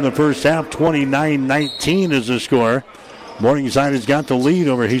here in the first half. 29-19 is the score. Morningside has got the lead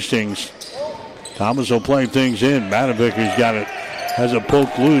over Hastings. Thomas will play things in. Matovic has got it. Has it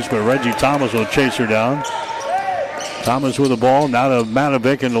poked loose, but Reggie Thomas will chase her down. Thomas with the ball. Now to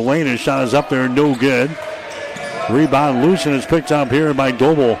Matovic in the lane. His shot is up there. No good. Rebound loose, and it's picked up here by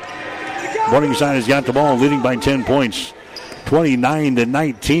Doble. Morningside has got the ball, leading by 10 points.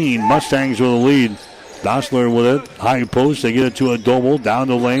 29-19. Mustangs with a lead. Dossler with it. High post. They get it to a Doble. Down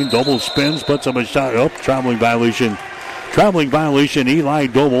the lane. Doble spins. Puts up a shot. Oh, traveling violation. Traveling violation. Eli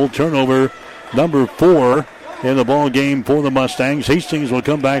Doble. Turnover number 4 in the ball game for the Mustangs. Hastings will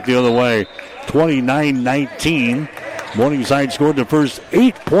come back the other way. 29-19. Morningside scored the first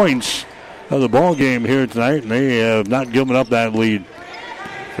 8 points of the ball game here tonight, and they have not given up that lead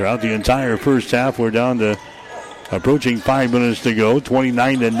throughout the entire first half. We're down to approaching 5 minutes to go.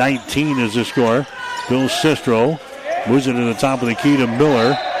 29-19 is the score. Bill Sistro moves it to the top of the key to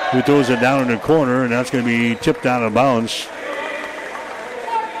Miller, who throws it down in the corner, and that's going to be tipped out of bounds.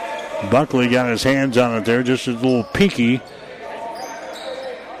 Buckley got his hands on it there, just a little peeky.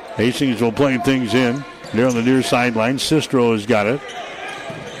 Hastings will play things in. They're on the near sideline. Sistro has got it.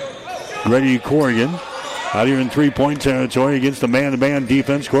 Grady Corrigan out here in three-point territory against the man-to-man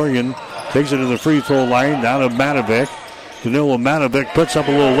defense. Corrigan takes it to the free throw line. Down to Matovic. Danilo Matovic puts up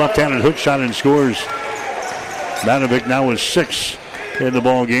a little left-handed hook shot and scores. Matovic now with 6 in the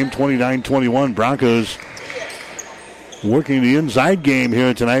ball game. 29-21. Broncos working the inside game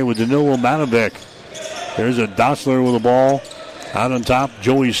here tonight with Danilo Matovic. There's a Dossler with the ball. Out on top,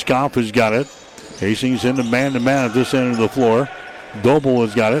 Joey Scoff has got it. Hastings into man-to-man at this end of the floor. Doble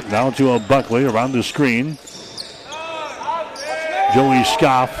has got it. Now to a Buckley around the screen. Joey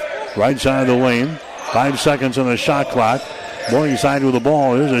Scoff, right side of the lane. 5 seconds on the shot clock. Morningside with the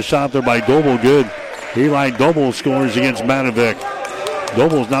ball. There's a shot there by Doble. Good. Eli Doble scores against Matovic.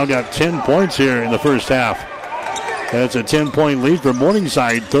 Doble's now got 10 points here in the first half. That's a 10-point lead for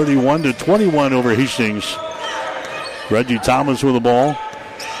Morningside. 31-21 over Hastings. Reggie Thomas with the ball.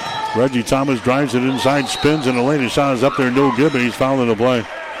 Reggie Thomas drives it inside, spins in the lane. His shot is up there, no good, but he's fouled in the play.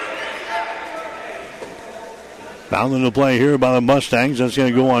 Fouled in the play here by the Mustangs. That's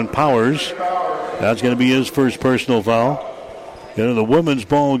going to go on Powers. That's going to be his first personal foul. In the women's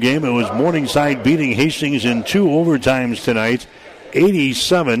ball game, it was Morningside beating Hastings in 2 overtimes tonight,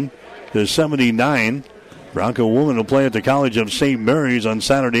 87-79. Bronco women will play at the College of St. Mary's on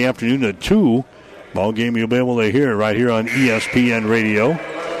Saturday afternoon at 2. Ball game you'll be able to hear right here on ESPN Radio.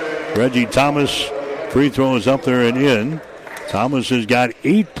 Reggie Thomas, free throw is up there and in. Thomas has got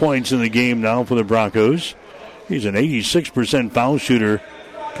 8 points in the game now for the Broncos. He's an 86% foul shooter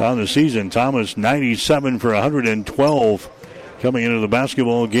on the season. Thomas, 97 for 112 coming into the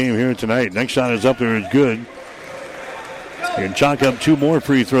basketball game here tonight. Next shot is up there, is good. They can chalk up 2 more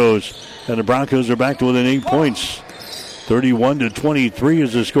free throws, and the Broncos are back to within 8 points. 31-23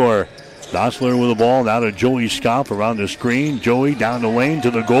 is the score. Dossler with the ball, now to Joey Scoff around the screen. Joey down the lane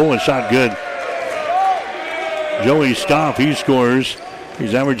to the goal, and shot good. Joey Scoff, he scores.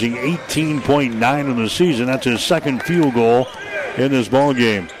 He's averaging 18.9 in the season. That's his second field goal in this ball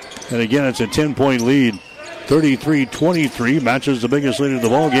game. And again, it's a 10-point lead. 33-23 matches the biggest lead of the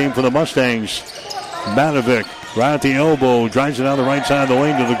ball game for the Mustangs. Matovic right at the elbow, drives it down the right side of the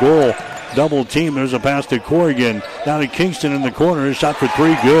lane to the goal. Double team. There's a pass to Corrigan. Down to Kingston in the corner. His shot for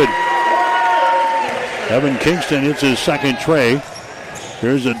 3, good. Evan Kingston hits his second tray.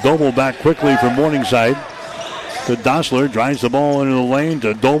 Here's a Doble back quickly from Morningside. To Dossler, drives the ball into the lane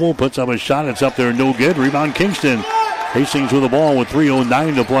to Doble, puts up a shot. It's up there, no good. Rebound Kingston. Hastings with the ball with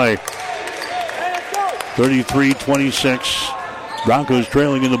 3:09 to play. 33-26. Broncos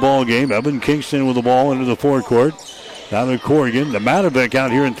trailing in the ball game. Evan Kingston with the ball into the forecourt. Now to Corrigan. The Matovic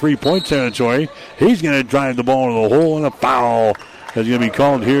out here in 3-point territory. He's going to drive the ball to the hole, and a foul is going to be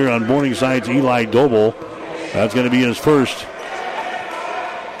called here on Morningside's Eli Doble. That's going to be his first.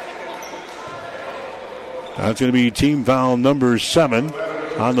 That's going to be team foul number 7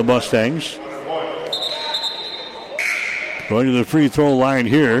 on the Mustangs. Going to the free throw line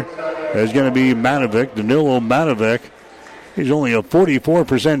here is going to be Matovic, Danilo Matovic. He's only a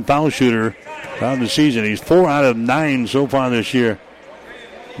 44% foul shooter on the season. He's 4 out of 9 so far this year.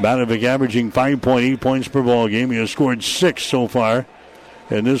 Matovic averaging 5.8 points per ball game. He has scored 6 so far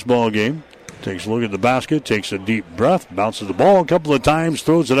in this ball game. Takes a look at the basket, takes a deep breath, bounces the ball a couple of times,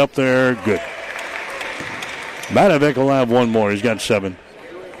 throws it up there. Good. Matovic will have one more. He's got 7.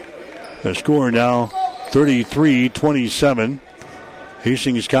 The score now 33-27.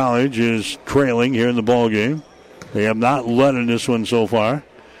 Hastings College is trailing here in the ball game. They have not led in this one so far.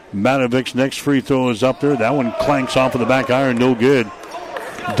 Matovic's next free throw is up there. That one clanks off of the back iron. No good.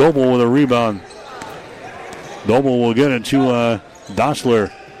 Doble with a rebound. Doble will get it to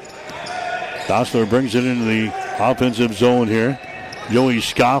Dossler. Dossler brings it into the offensive zone here. Joey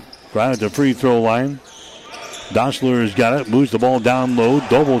Scoff right at the free throw line. Dossler has got it. Moves the ball down low.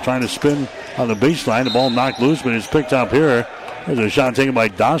 Doble trying to spin on the baseline. The ball knocked loose, but it's picked up here. There's a shot taken by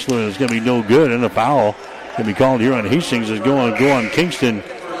Dossler that's going to be no good. And a foul going to be called here on Hastings. Is going to go on Kingston.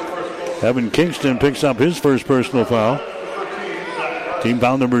 Evan Kingston picks up his first personal foul. Team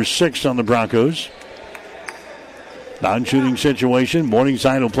foul number 6 on the Broncos. Non-shooting situation.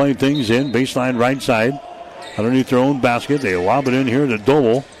 Morningside will play things in. Baseline right side. Underneath their own basket. They lob it in here to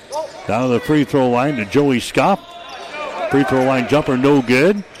Doble. Down to the free throw line to Joey Scoff. Free throw line jumper no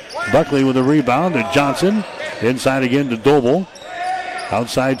good. Buckley with a rebound to Johnson. Inside again to Doble.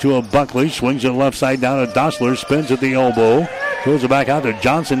 Outside to a Buckley. Swings it left side down to Dossler. Spins at the elbow. Throws it back out to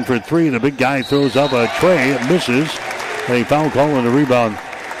Johnson for 3. The big guy throws up a tray. It misses. And a foul call on the rebound.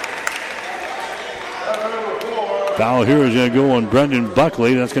 Foul here is going to go on Brendan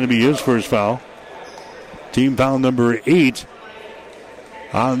Buckley. That's going to be his first foul. Team foul number 8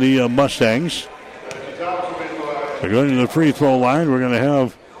 on the Mustangs. They're going to the free throw line. We're going to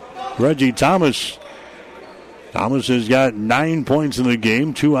have Reggie Thomas. Thomas has got 9 points in the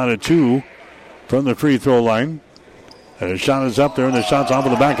game, 2 out of 2 from the free throw line. And the shot is up there, and the shot's off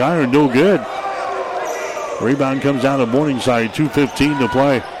of the back iron. No good. Rebound comes down to Morningside, 2:15 to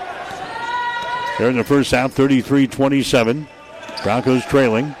play. Here in the first half, 33-27. Broncos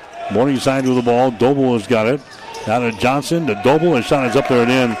trailing. Morningside with the ball. Doble has got it. Down to Johnson. The Doble. His shot is up there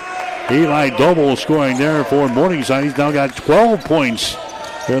and in. Eli Doble scoring there for Morningside. He's now got 12 points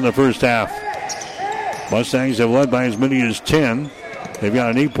here in the first half. Mustangs have led by as many as 10. They've got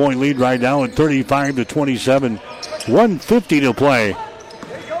an 8-point lead right now at 35-27. 1:50 to play.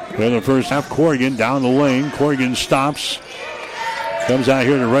 In the first half, Corrigan down the lane. Corrigan stops. Comes out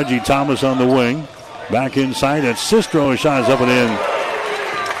here to Reggie Thomas on the wing. Back inside at Sistro. His shot is up and in.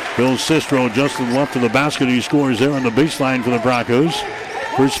 Bill Sistro just to the left of the basket. He scores there on the baseline for the Broncos.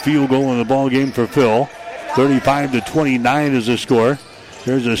 First field goal in the ball game for Phil. 35-29 is the score.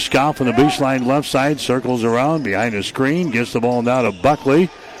 There's a Scoff on the baseline left side. Circles around behind the screen. Gets the ball now to Buckley.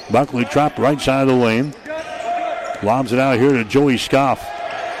 Buckley trapped right side of the lane. Lobs it out here to Joey Scoff.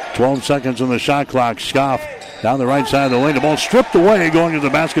 12 seconds on the shot clock. Scoff down the right side of the lane. The ball stripped away going to the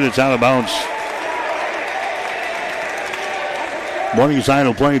basket. It's out of bounds. Morningside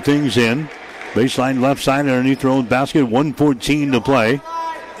will play things in. Baseline left side underneath their own basket. 1:14 to play.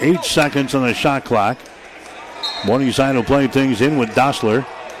 8 seconds on the shot clock. Morningside will play things in with Dossler.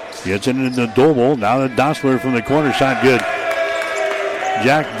 Gets it into Doble. Now to Dossler from the corner. Shot good.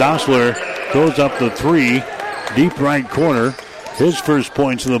 Jack Dossler throws up the 3. Deep right corner. His first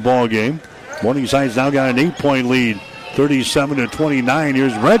points in the ball game. Morningside's now got an 8-point lead. 37-29.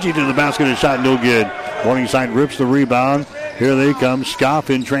 Here's Reggie to the basket. A shot no good. Morningside rips the rebound. Here they come. Scoff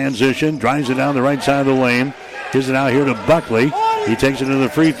in transition. Drives it down the right side of the lane. Gives it out here to Buckley. He takes it to the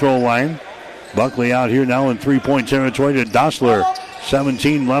free throw line. Buckley out here now in 3-point territory to Dossler.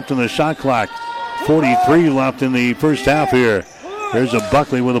 17 left in the shot clock. 43 left in the first half here. There's a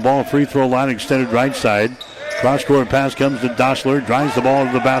Buckley with the ball. Free throw line extended right side. Cross-court pass comes to Dossler. Drives the ball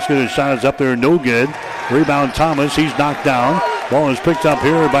to the basket. His shot is up there. No good. Rebound Thomas. He's knocked down. Ball is picked up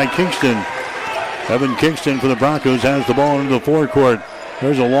here by Kingston. Evan Kingston for the Broncos has the ball into the forecourt.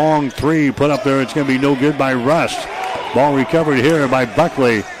 There's a long 3 put up there. It's going to be no good by Rust. Ball recovered here by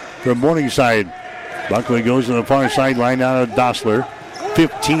Buckley from Morningside. Buckley goes to the far sideline out of Dossler.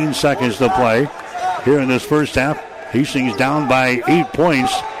 15 seconds to play here in this first half. Hastings down by 8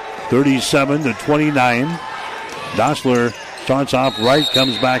 points. 37-29. Dossler starts off right,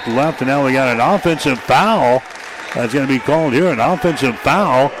 comes back left, and now we got an offensive foul. That's going to be called here. An offensive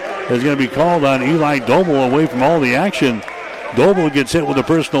foul is going to be called on Eli Doble away from all the action. Doble gets hit with a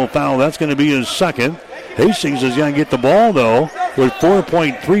personal foul. That's going to be his second. Hastings is going to get the ball, though, with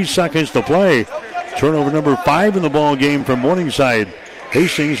 4.3 seconds to play. Turnover number 5 in the ball game from Morningside.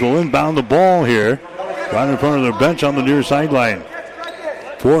 Hastings will inbound the ball here, right in front of their bench on the near sideline.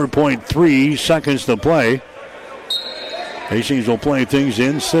 4.3 seconds to play. Hastings will play things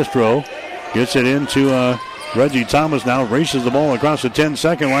in. Sistro gets it into Reggie Thomas now. Races the ball across the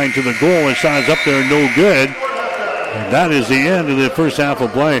 10-second line to the goal. His shot is up there, no good. And that is the end of the first half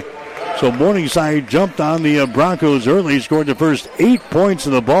of play. So Morningside jumped on the Broncos early, scored the first 8 points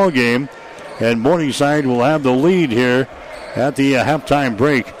in the ball game. And Morningside will have the lead here at the halftime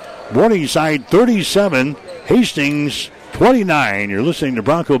break. Morningside 37, Hastings 29. You're listening to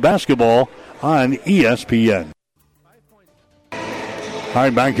Bronco basketball on ESPN. All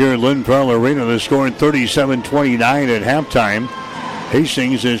right, back here at Lynn Farrell Arena, they're scoring 37-29 at halftime.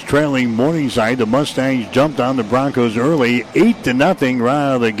 Hastings is trailing Morningside. The Mustangs jumped on the Broncos early, 8-0 right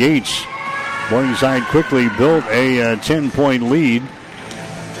out of the gates. Morningside quickly built a 10-point lead.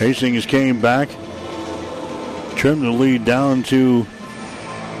 Hastings came back, trimmed the lead down to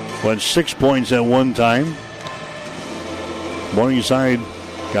 6 points at one time. Morningside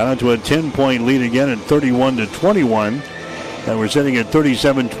got onto a 10-point lead again at 31-21. And we're sitting at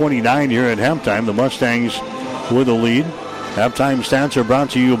 37-29 here at halftime. The Mustangs with the lead. Halftime stats are brought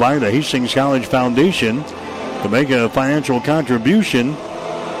to you by the Hastings College Foundation. To make a financial contribution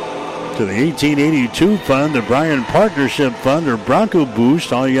to the 1882 Fund, the Bryan Partnership Fund, or Bronco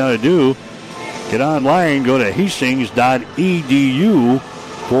Boost, all you got to do, get online, go to hastings.edu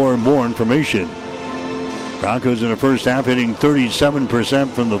for more information. Broncos in the first half hitting 37%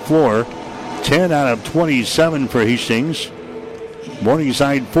 from the floor, 10 out of 27 for Hastings.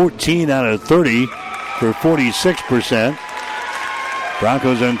 Morningside 14 out of 30 for 46%.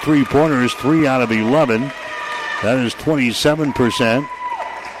 Broncos on three-pointers, 3 out of 11. That is 27%.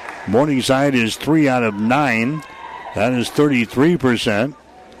 Morningside is 3 out of 9. That is 33%.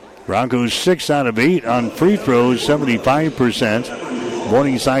 Broncos 6 out of 8 on free throws, 75%.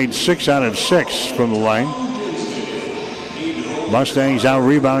 Morningside 6 out of 6 from the line. Mustangs out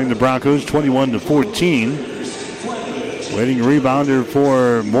rebounding the Broncos 21-14. Leading rebounder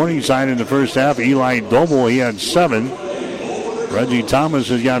for Morningside in the first half, Eli Doble. He had 7. Reggie Thomas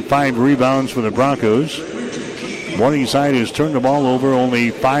has got 5 rebounds for the Broncos. Morningside has turned the ball over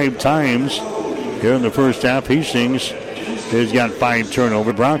only 5 times here in the first half. Hastings has got 5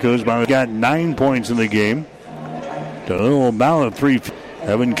 turnovers. Broncos got 9 points in the game. A little amount of 3.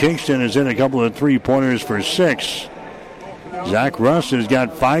 Evan Kingston is in a couple of 3-pointers for 6. Zach Russ has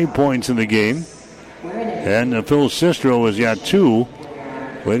got 5 points in the game. And Phil Sistro has got 2.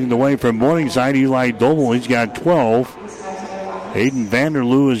 Leading the way from Morningside, Eli Doble, he's got 12. Aiden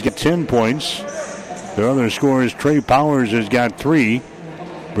Vanderloo has got 10 points. Their other scorers, Trey Powers has got 3.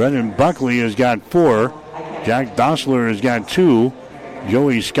 Brendan Buckley has got 4. Jack Dossler has got 2.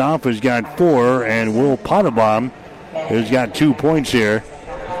 Joey Scoff has got 4. And Will Pottebaum has got 2 points here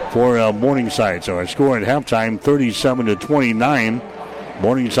for Morningside. So our score at halftime, 37-29.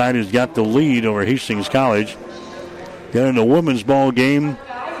 Morningside has got the lead over Hastings College. Then in the women's ball game,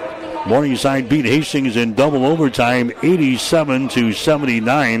 Morningside beat Hastings in double overtime,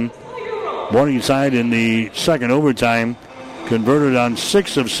 87-79. Morningside in the second overtime converted on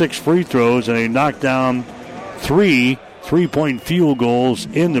 6 of 6 free throws, and they knocked down 3 3-point field goals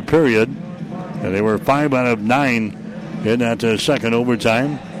in the period. And they were 5 out of 9 in that second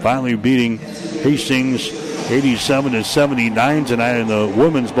overtime, finally beating Hastings 87-79 tonight in the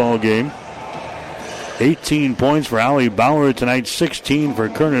women's ball game. 18 points for Allie Bauer tonight, 16 for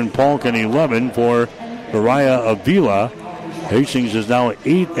Kernan Polk, and 11 for Mariah Avila. Hastings is now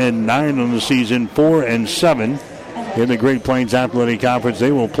 8-9 on the season, 4-7 in the Great Plains Athletic Conference.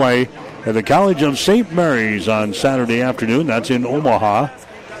 They will play at the College of St. Mary's on Saturday afternoon. That's in Omaha.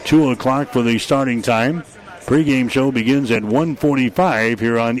 2 o'clock for the starting time. Pre-game show begins at 1:45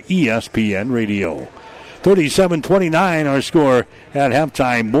 here on ESPN Radio. 37-29 our score at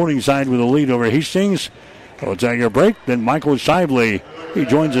halftime. Morningside with a lead over Hastings. We'll take a break. Then Michael Shively, he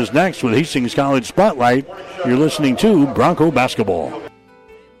joins us next with Hastings College Spotlight. You're listening to Bronco Basketball.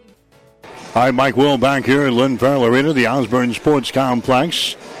 Hi, Mike Will back here at Lynn Farrell Arena, the Osborne Sports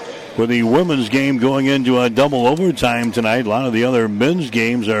Complex, with the women's game going into a double overtime tonight. A lot of the other men's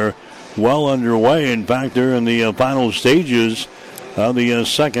games are well underway. In fact, they're in the final stages of the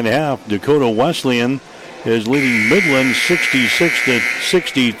second half. Dakota Wesleyan is leading Midland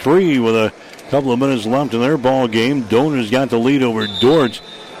 66-63 with a couple of minutes left in their ball game. Doan has got the lead over Dort,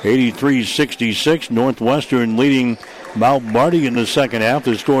 83-66. Northwestern leading Mount Marty in the second half.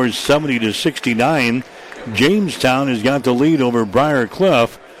 The score is 70-69. Jamestown has got the lead over Briar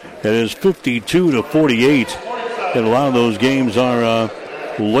Cliff. It is 52-48. And a lot of those games are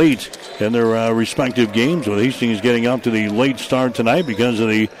late in their respective games, with Hastings getting up to the late start tonight because of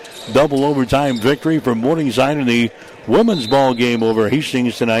the double overtime victory for Morningside in the women's ball game over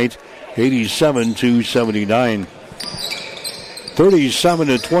Hastings tonight, 87-79.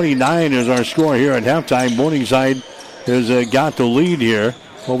 37-29 is our score here at halftime. Morningside has got the lead here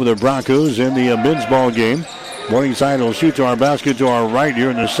over the Broncos in the men's ball game. Morningside will shoot to our basket to our right here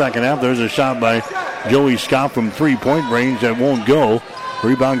in the second half. There's a shot by Joey Scott from three-point range that won't go.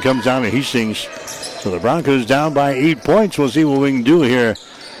 Rebound comes down to Hastings. So the Broncos down by 8 points. We'll see what we can do here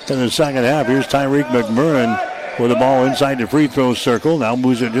in the second half. Here's Tyreek McMurrin with the ball inside the free throw circle. Now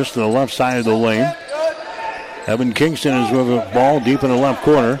moves it just to the left side of the lane. Evan Kingston is with the ball deep in the left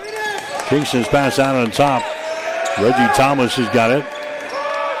corner. Kingston's pass out on top. Reggie Thomas has got it.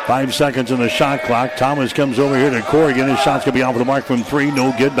 5 seconds on the shot clock. Thomas comes over here to Corrigan. His shot's going to be off the mark from 3.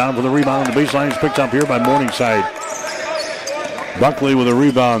 No good. Down for the rebound on the baseline. It's picked up here by Morningside. Buckley with a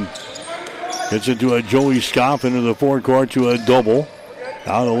rebound. Gets it to a Joey Scoff into the forecourt to a double.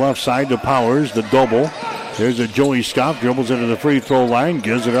 Down the left side to Powers, the double. There's a Joey Scoff, dribbles into the free throw line,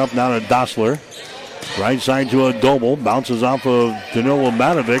 gives it up now to Dossler. Right side to a double, bounces off of Danilo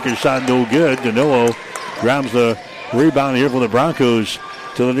Matovic. His shot no good. Danilo grabs the rebound here for the Broncos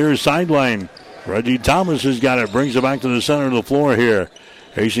to the near sideline. Reggie Thomas has got it, brings it back to the center of the floor here.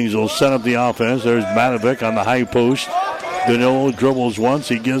 Hastings will set up the offense. There's Matovic on the high post. Danilo dribbles once,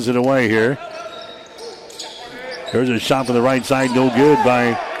 he gives it away here. There's a shot for the right side, no good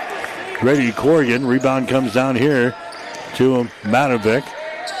by Grady Corrigan. Rebound comes down here to Matovic.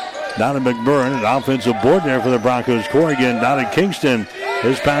 Down to McMurrin, an offensive board there for the Broncos. Corrigan down to Kingston.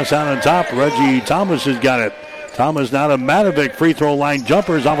 His pass out on top. Reggie Thomas has got it. Thomas now to Matovic. Free throw line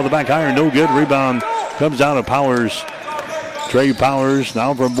jumpers off of the back iron. No good. Rebound comes down to Powers. Trey Powers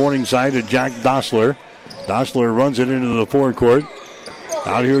now from Morningside to Jack Dossler. Dossler runs it into the forecourt.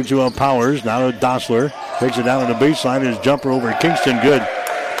 Out here to Powers. Now to Dossler. Takes it down to the baseline. His jumper over Kingston. Good.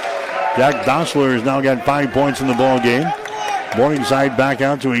 Jack Dossler has now got 5 points in the ball game. Morningside back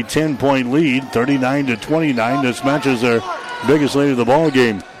out to a 10-point lead, 39-29. This matches their biggest lead of the ball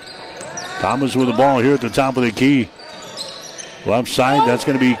game. Thomas with the ball here at the top of the key. Left side, that's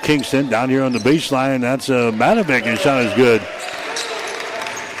going to be Kingston. Down here on the baseline, that's Matovic. His shot is good.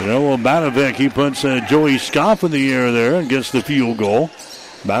 Matovic, he puts Joey Scoff in the air there and gets the field goal.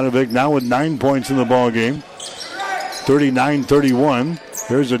 Matovic now with 9 points in the ball game. 39-31.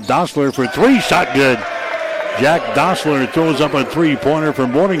 There's a Dossler for three. Shot good. Jack Dossler throws up a three-pointer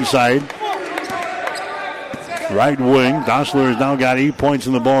from Morningside. Right wing. Dossler has now got 8 points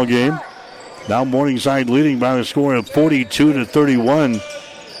in the ball game. Now Morningside leading by a score of 42-31.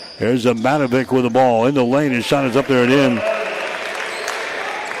 There's a Matovic with the ball in the lane. His shot is up there and in.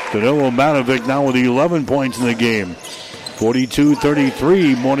 Danilo Matovic now with 11 points in the game.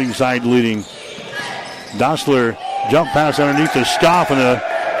 42-33. Morningside leading. Dossler jump pass underneath the Scoff, and a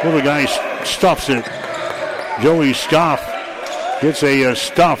little guy stuffs it. Joey Scoff gets a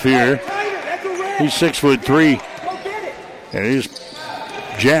stuff here. He's 6'3", and he just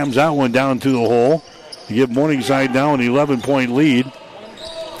jams that one down through the hole to give Morningside now an 11-point lead.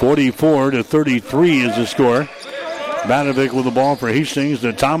 44-33 is the score. Matovic with the ball for Hastings.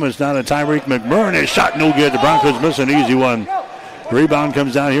 To Thomas, now to Tyreek McMurrin. His shot no good. The Broncos miss an easy one. Rebound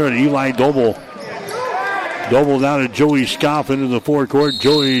comes down here to Eli Doble. Doble down to Joey Scoff into the forecourt.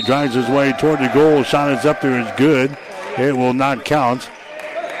 Joey drives his way toward the goal. Shot is up there. It's good. It will not count.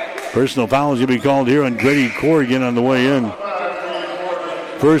 Personal foul is going to be called here on Grady Corrigan on the way in.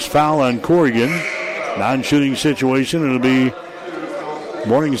 First foul on Corrigan. Non-shooting situation. It'll be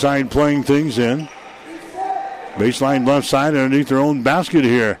Morningside playing things in. Baseline left side underneath their own basket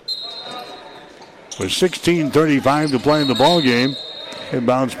here. With 16:35 to play in the ball game. A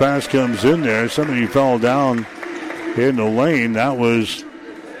bounce pass comes in there. Somebody fell down in the lane. That was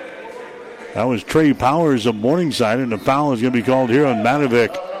Trey Powers of Morningside, and the foul is going to be called here on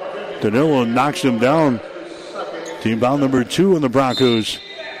Matovic. Danilo knocks him down. Team foul number 2 on the Broncos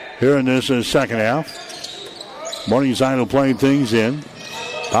here in this second half. Morningside will play things in.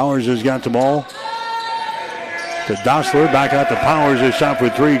 Powers has got the ball to Dossler. Back out to Powers. A shot for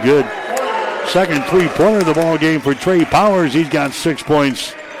three. Good. Second three-pointer of the ball game for Trey Powers. He's got 6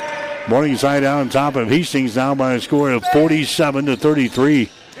 points. Morningside out on top of Hastings now by a score of 47-33.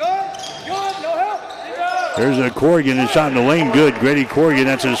 There's a Corrigan. His shot in the lane. Good. Grady Corrigan.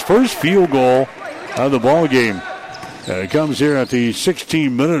 That's his first field goal of the ball game. It comes here at the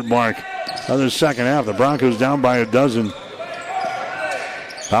 16-minute mark of the second half. The Broncos down by a dozen.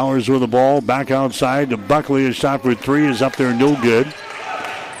 Powers with the ball. Back outside to Buckley. His shot for three is up there. No good.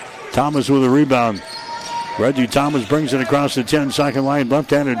 Thomas with a rebound. Reggie Thomas brings it across the 10-second line.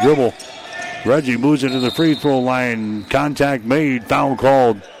 Left-handed dribble. Reggie moves it to the free throw line. Contact made. Foul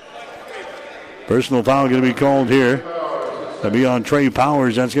called. Personal foul going to be called here. That'll be on Trey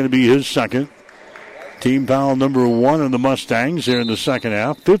Powers. That's going to be his second. Team foul number 1 on the Mustangs here in the second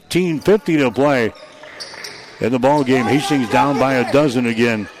half. 15:50 to play in the ball game. Hastings down by a dozen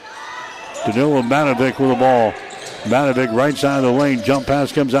again. Danilo Matovic with the ball. Matovic right side of the lane. Jump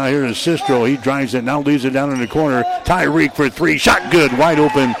pass comes out here to Sistro. He drives it. Now leaves it down in the corner. Tyreek for three. Shot good. Wide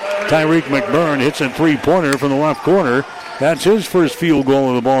open. Tyreek McMurrin hits a three-pointer from the left corner. That's his first field goal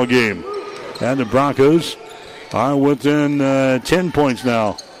of the ball game. And the Broncos are within 10 points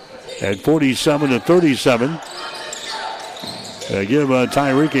now at 47-37. They give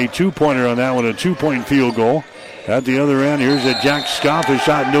Tyreek a two-pointer on that one, a two-point field goal. At the other end, here's a Jack Scoff. His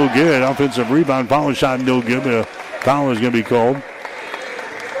shot no good. Offensive rebound. Foul shot no good, but a foul is going to be called.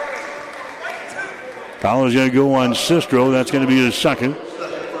 Foul is going to go on Sistro. That's going to be his second.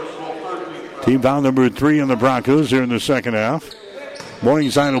 Team foul number 3 on the Broncos here in the second half.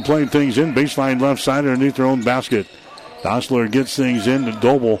 Morningside will play things in. Baseline left side underneath their own basket. Dossler gets things in to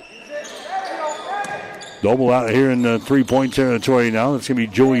Doble. Doble out here in the three-point territory now. That's going to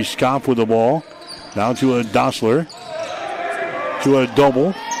be Joey Scoff with the ball. Now to a Dossler. To a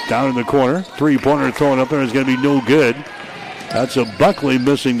Doble. Down in the corner. Three-pointer thrown up there is going to be no good. That's a Buckley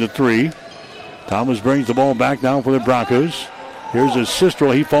missing the three. Thomas brings the ball back down for the Broncos. Here's a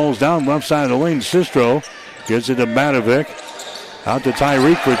Sistro. He falls down left side of the lane. Sistro gets it to Matovic. Out to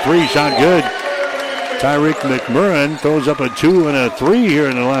Tyreek for three. Shot good. Tyreek McMurrin throws up a 2 and a 3 here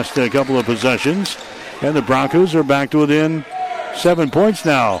in the last couple of possessions. And the Broncos are back to within 7 points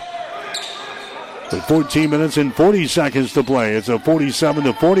now. With 14 minutes and 40 seconds to play. It's a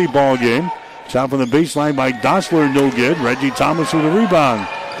 47-40 ball game. Shot from the baseline by Dossler, no good. Reggie Thomas with a rebound.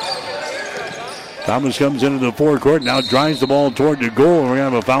 Thomas comes into the forecourt, now drives the ball toward the goal, and we're going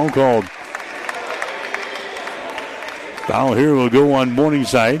to have a foul called. Foul here will go on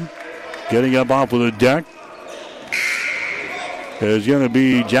Morningside. Getting up off of the deck is going to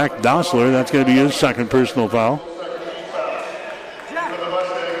be Jack Dossler. That's going to be his second personal foul.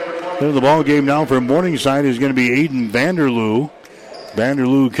 Into the ball game now for Morningside is going to be Aiden Vanderloo.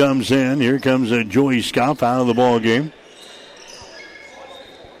 Vanderloo comes in. Here comes Joey Scoff out of the ball game.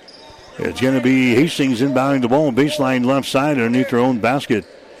 It's going to be Hastings inbounding the ball, baseline left side underneath their own basket.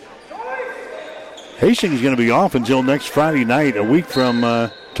 Hastings is going to be off until next Friday night, a week from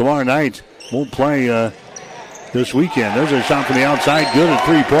tomorrow night. Won't play this weekend. There's a shot from the outside, good, a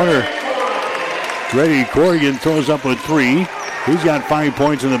three-pointer. Grady Corrigan throws up a 3. He's got 5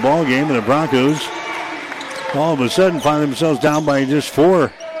 points in the ball game, and the Broncos all of a sudden find themselves down by just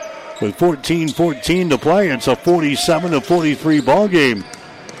 4. With 14-14 to play, it's a 47-43 ball game.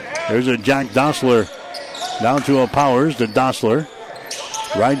 There's a Jack Dossler down to a Powers to Dossler.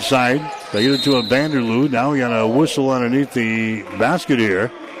 Right side, they get it to a Vanderloo. Now we got a whistle underneath the basket here.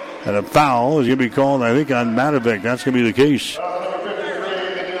 And a foul is going to be called, I think, on Matovic. That's going to be the case.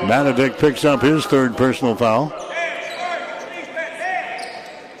 Matovic picks up his third personal foul.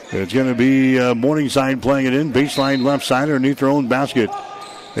 It's going to be Morningside playing it in. Baseline left side underneath their own basket.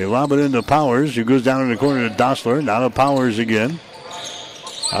 They lob it into Powers, who goes down in the corner to Dossler. Now to Powers again.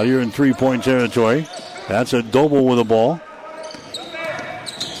 Out here in three-point territory. That's a Doble with the ball.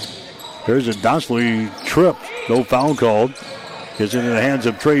 There's a Dossler trip. No foul called. Gets into the hands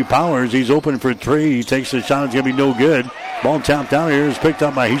of Trey Powers. He's open for 3. He takes the shot. It's going to be no good. Ball tapped down here. Is picked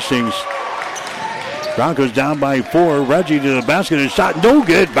up by Hastings. Broncos down by 4. Reggie to the basket. His shot no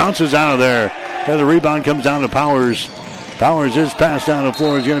good. Bounces out of there. And the rebound comes down to Powers. Powers' his pass down the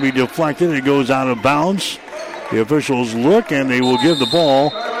floor is going to be deflected. It goes out of bounds. The officials look, and they will give the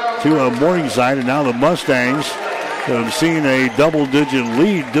ball to Morningside. And now the Mustangs have seen a double-digit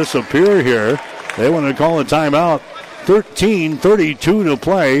lead disappear here. They want to call a timeout. 13:32 to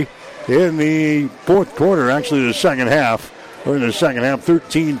play in the fourth quarter, actually the second half. Or in the second half,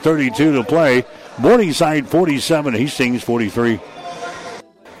 13:32 to play. Morningside 47, Hastings 43.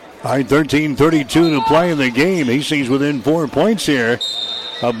 All right, 13:32 to play in the game. Hastings within 4 points here.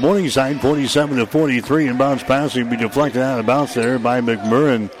 Morningside 47-43, and bounce pass will be deflected out of bounds there by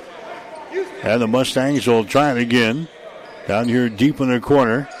McMurrin. And the Mustangs will try it again. Down here deep in the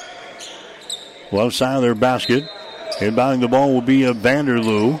corner. Left side of their basket. Inbounding the ball will be a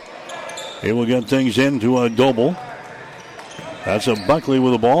Vanderloo. He will get things into a Doble. That's a Buckley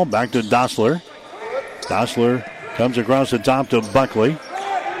with the ball. Back to Dossler. Dossler comes across the top to Buckley.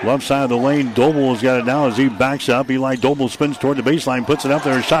 Left side of the lane, Doble has got it now as he backs up. Eli Doble spins toward the baseline, puts it up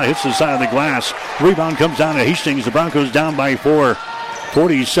there. A shot hits the side of the glass. Rebound comes down to Hastings. The Broncos down by 4.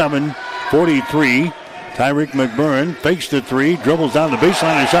 47-43. Tyreek McMurrin fakes the 3, dribbles down the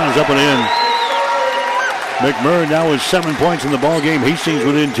baseline, and shot is up and in. McMurrin now with 7 points in the ball game. Hastings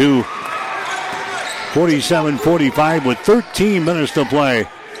within 2. 47-45 with 13 minutes to play.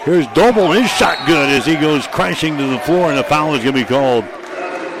 Here's Doble. His shot good as he goes crashing to the floor, and a foul is going to be called.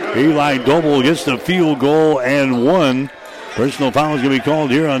 Eli Doble gets the field goal and 1. Personal foul is going to be called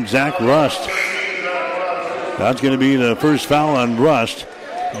here on Zach Rust. That's going to be the first foul on Rust.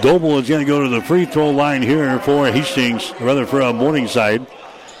 Doble is going to go to the free throw line here for Hastings, rather for Morningside.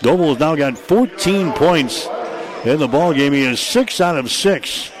 Doble has now got 14 points in the ball game. He is 6 out of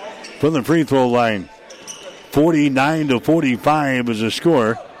 6 from the free throw line. 49-45 is the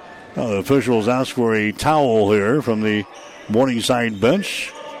score. The officials ask for a towel here from the Morningside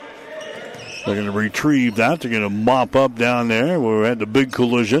bench. They're going to retrieve that. They're going to mop up down there where we had the big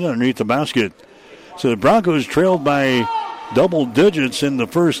collision underneath the basket. So the Broncos trailed by double digits in the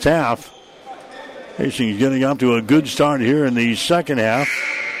first half. Hastings getting up to a good start here in the second half.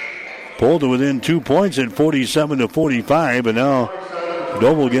 Pulled to within 2 points at 47-45, and now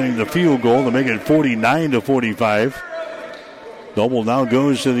Doble getting the field goal to make it 49-45. Doble now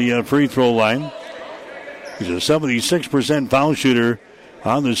goes to the free throw line. He's a 76% foul shooter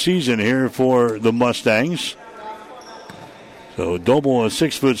on the season here for the Mustangs. So Doble, a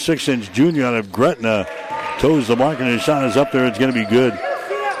 6'6" junior out of Gretna, toes the mark, and his shot is up there. It's going to be good.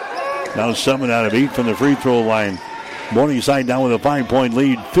 Now 7 out of 8 from the free throw line. Morningside down with a 5-point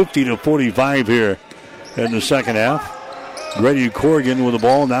lead, 50-45 here in the second half. Grady Corrigan with the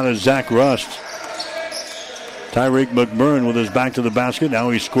ball, now to Zach Rust. Tyreek McMurrin with his back to the basket. Now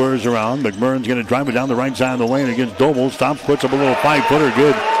he squares around. McMurrin's going to drive it down the right side of the lane against Doble. Stops, puts up a little 5-footer.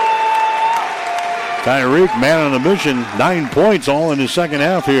 Good. Tyreek, man on a mission. 9 points all in the second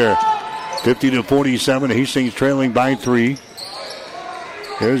half here. 50-47. Hastings trailing by 3.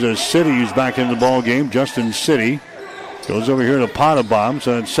 There's a City who's back in the ball game. Justin City goes over here to Potabom.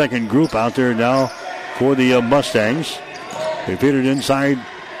 So that's second group out there now for the Mustangs. They feed it inside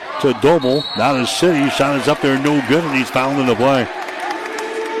to Doble. Now to City. Shot is up there, no good, and he's fouled in the play.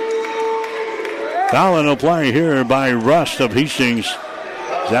 Foul in the play here by Rust of Hastings.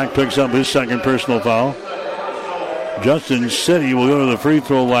 Zach picks up his second personal foul. Justin City will go to the free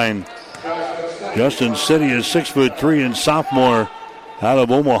throw line. Justin City is 6'3" and sophomore out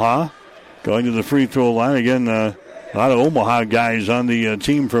of Omaha. Going to the free throw line. Again, a lot of Omaha guys on the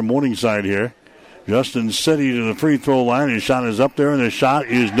team from Morningside here. Justin City to the free throw line. His shot is up there, and the shot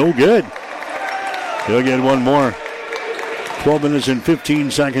is no good. He'll get one more. 12 minutes and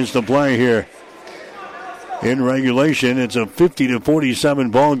 15 seconds to play here. In regulation, it's a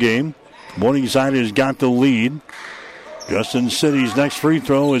 50-47 ball game. Morningside has got the lead. Justin City's next free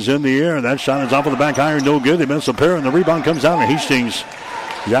throw is in the air. That shot is off of the back iron, no good. They miss a pair, and the rebound comes down to Hastings.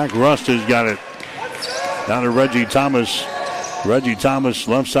 Zach Rust has got it. Down to Reggie Thomas. Reggie Thomas,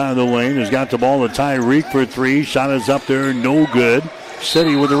 left side of the lane, has got the ball to Tyreek for 3. Shot is up there, no good.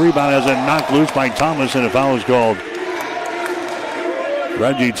 City with the rebound has it knocked loose by Thomas, and a foul is called.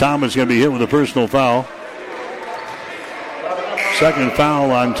 Reggie Thomas going to be hit with a personal foul. Second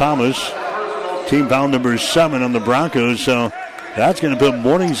foul on Thomas. Team foul number 7 on the Broncos, so that's going to put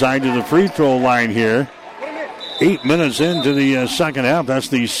Morningside to the free throw line here. 8 minutes into the second half. That's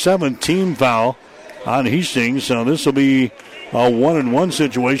the 7th team foul on Hastings, so this will be a 1-and-1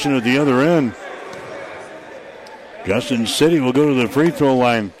 situation at the other end. Justin City will go to the free throw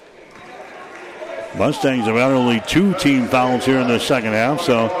line. Mustangs have had only 2 team fouls here in the second half,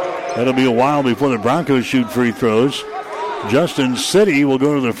 so that'll be a while before the Broncos shoot free throws. Justin City will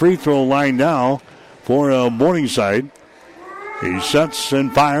go to the free throw line now for Morningside. He sets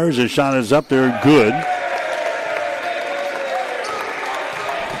and fires. His shot is up there, good.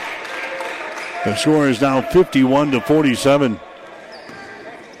 The score is now 51-47.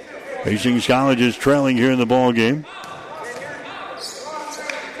 Hastings College is trailing here in the ball game.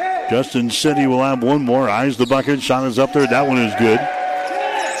 Justin City will have one more. Eyes the bucket. Shot is up there. That one is good.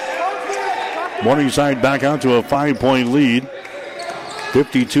 Morningside back out to a 5-point lead.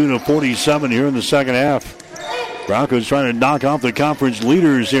 52-47 here in the second half. Broncos trying to knock off the conference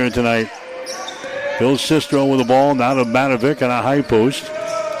leaders here tonight. Phil Sistro with the ball. Now to Matovic on a high post.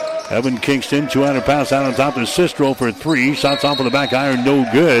 Evan Kingston, 200 pass out on top of Sistro for 3. Shots off of the back iron, no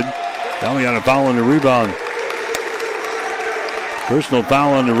good. Now we got a foul on the rebound. Personal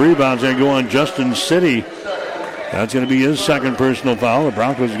foul on the rebound is going to go on Justin City. That's going to be his second personal foul. The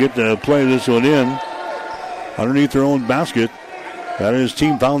Broncos get to play this one in underneath their own basket. That is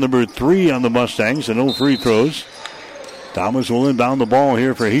team foul number 3 on the Mustangs, and no free throws. Thomas will inbound the ball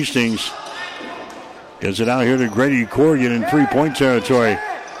here for Hastings. Gets it out here to Grady Corrigan in 3-point territory.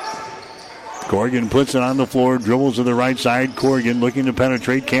 Corrigan puts it on the floor, dribbles to the right side. Corrigan looking to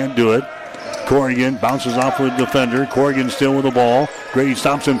penetrate, can't do it. Corrigan bounces off with the defender. Corrigan still with the ball. Grady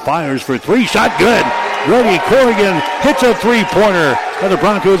stops and fires for 3. Shot good. Grady Corrigan hits a 3-pointer, and the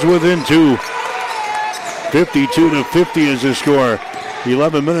Broncos within 2. 52-50 is the score.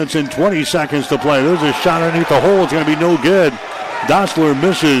 11 minutes and 20 seconds to play. There's a shot underneath the hole. It's going to be no good. Dossler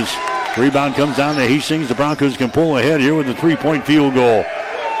misses. Rebound comes down to Hastings. The Broncos can pull ahead here with a 3-point field goal.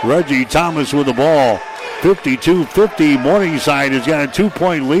 Reggie Thomas with the ball. 52-50. Morningside has got a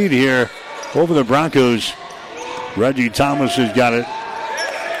 2-point lead here over the Broncos. Reggie Thomas has got it.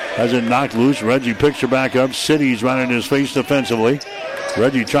 Has it knocked loose. Reggie picks her back up. City's running his face defensively.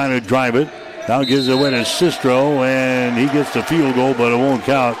 Reggie trying to drive it. Now gives it away to Sistro, and he gets the field goal, but it won't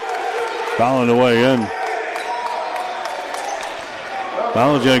count. Fouling the way in.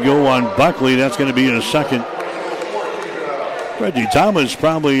 Foul's going to go on Buckley. That's going to be in a second. Reggie Thomas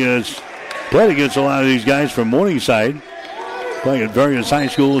probably has played against a lot of these guys from Morningside, playing at various high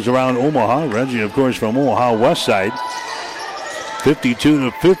schools around Omaha. Reggie, of course, from Omaha West Side.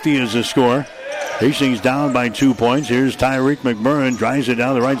 52-50 is the score. Hastings down by 2 points. Here's Tyreek McMurrin, drives it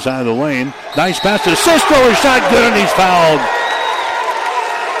down the right side of the lane. Nice pass to Sistro. His shot good, and he's fouled.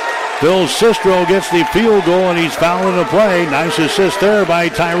 Phil Sistro gets the field goal, and he's fouling the play. Nice assist there by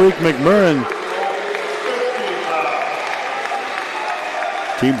Tyreek McMurrin.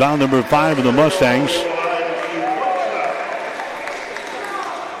 Team foul number 5 of the Mustangs.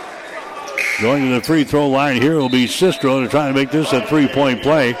 Going to the free throw line here will be Sistro to try to make this a 3-point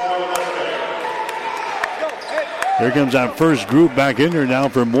play. Here comes that first group back in there now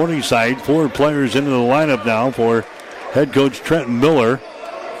for Morningside. 4 players into the lineup now for head coach Trenton Miller.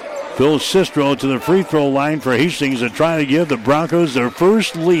 Phil Sistro to the free throw line for Hastings to try to give the Broncos their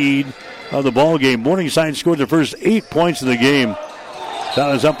first lead of the ball game. Morningside scored the first 8 points of the game.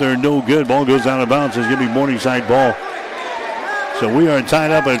 Shot is up there, no good. Ball goes out of bounds. It's going to be Morningside ball. So we are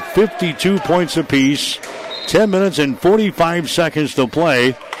tied up at 52 points apiece. 10 minutes and 45 seconds to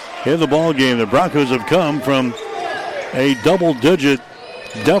play in the ball game. The Broncos have come from a double-digit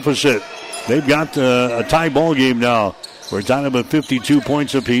deficit. They've got a tie ball game now. We're tied up at 52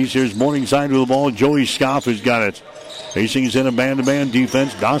 points apiece. Here's Morningside with the ball. Joey Scoff has got it. Hastings in a man-to-man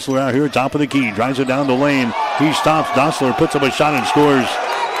defense. Dossler out here, top of the key. Drives it down the lane. He stops. Dossler puts up a shot and scores.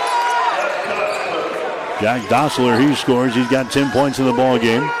 Jack Dossler, he scores. He's got 10 points in the ball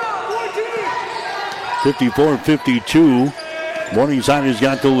game. 54-52. Morningside has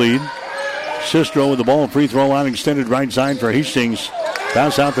got the lead. Sistro with the ball, free throw line extended right side for Hastings.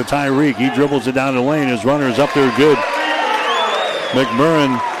 Pass out to Tyreek. He dribbles it down the lane. His runner is up there good.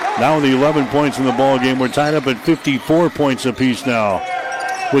 McMurrin now with 11 points in the ball game. We're tied up at 54 points apiece now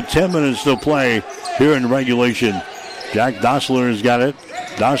with 10 minutes to play here in regulation. Jack Dossler has got it.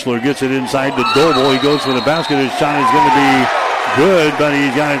 Dossler gets it inside to Doble. He goes for the basket. His shot is going to be good, but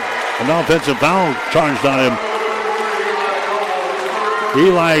he's got an offensive foul charged on him.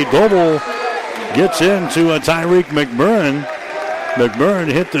 Eli Doble gets into a Tyreek McMurrin.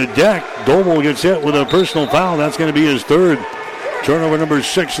 McMurrin hit the deck. Doble gets hit with a personal foul. That's going to be his third. Turnover number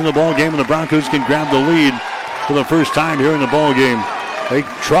 6 in the ball game, and the Broncos can grab the lead for the first time here in the ball game. They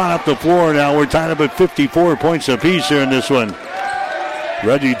trot up the floor now. We're tied up at 54 points apiece here in this one.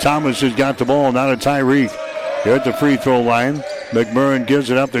 Reggie Thomas has got the ball, now to Tyreek. Here at the free throw line. McMurrin gives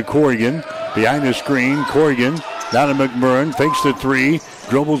it up to Corrigan. Behind the screen, Corrigan down to McMurrin. Fakes the 3.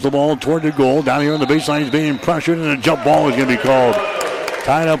 Dribbles the ball toward the goal. Down here on the baseline, he's being pressured, and a jump ball is going to be called.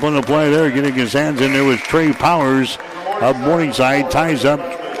 Tied up on the play there, getting his hands in there was Trey Powers of Morningside. Ties up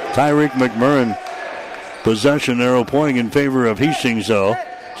Tyreek McMurrin. Possession arrow pointing in favor of Hastings, though.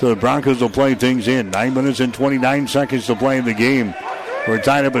 So the Broncos will play things in. 9 minutes and 29 seconds to play in the game. We're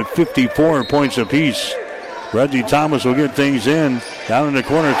tied up at 54 points apiece. Reggie Thomas will get things in. Down in the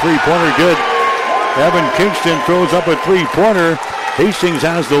corner, three-pointer, good. Evan Kingston throws up a three-pointer. Hastings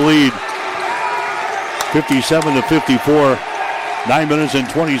has the lead. 57-54. 9 minutes and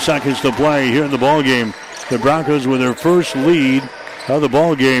 20 seconds to play here in the ball game. The Broncos with their first lead of the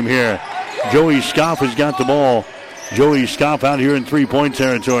ball game here. Joey Scoff has got the ball. Joey Scoff out here in three-point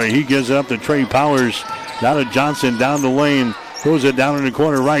territory. He gives it up to Trey Powers. Now to Johnson down the lane. Throws it down in the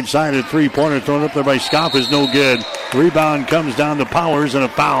corner right side. A three-pointer thrown up there by Scoff is no good. Rebound comes down to Powers, and a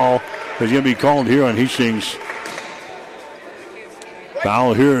foul is going to be called here on Hastings.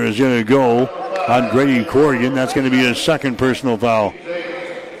 Foul here is going to go on Grady Corrigan. That's going to be his second personal foul.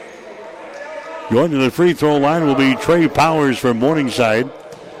 Going to the free throw line will be Trey Powers from Morningside.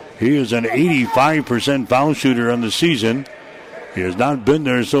 He is an 85% foul shooter on the season. He has not been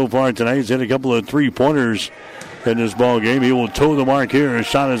there so far tonight. He's hit a couple of three-pointers in this ball game. He will toe the mark here. His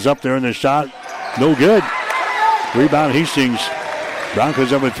shot is up there, and the shot no good. Rebound Hastings. Broncos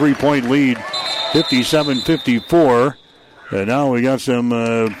have a 3-point lead, 57-54. And now we got some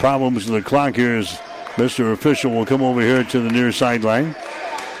problems with the clock here as Mr. Official will come over here to the near sideline.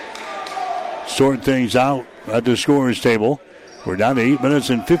 Sort things out at the scorer's table. We're down to 8 minutes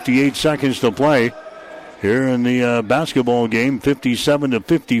and 58 seconds to play here in the basketball game.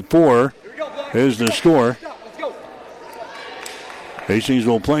 57-54 is the score. Hastings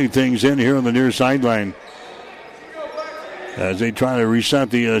will play things in here on the near sideline as they try to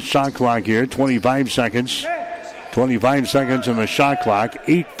reset the shot clock here. 25 seconds. 25 seconds on the shot clock.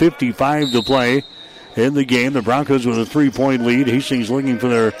 8:55 to play in the game. The Broncos with a 3-point lead. Hastings looking for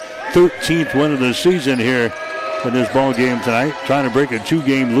their 13th win of the season here in this ball game tonight. Trying to break a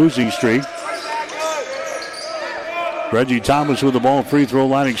 2-game losing streak. Reggie Thomas with the ball. Free throw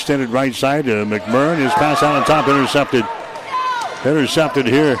line extended right side to McMurrin. His pass out on top intercepted. Intercepted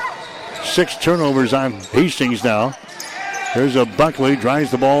here 6 turnovers on Hastings now. Here's a Buckley,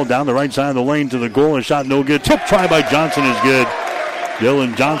 drives the ball down the right side of the lane to the goal. A shot no good. Tip try by Johnson is good.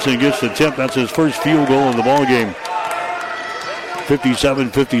 Dylan Johnson gets the tip. That's his first field goal of the ball game.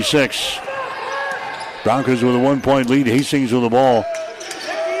 57-56. Broncos with a 1-point lead. Hastings with the ball.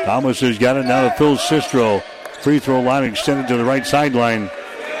 Thomas has got it now to Phil Sistro. Free throw line extended to the right sideline.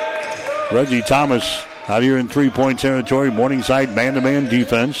 Reggie Thomas out here in 3-point territory. Morningside man-to-man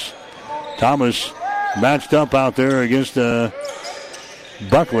defense. Thomas matched up out there against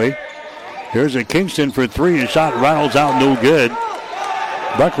Buckley. Here's a Kingston for 3. A shot rattles out, no good.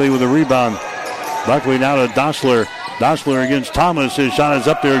 Buckley with a rebound. Buckley now to Dossler. Dossler against Thomas. His shot is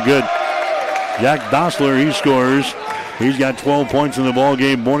up there, good. Jack Dossler, he scores. He's got 12 points in the ball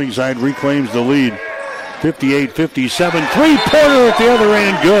game. Morningside reclaims the lead. 58-57. Three-pointer at the other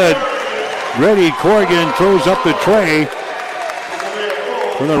end, good. Grady Corrigan throws up the tray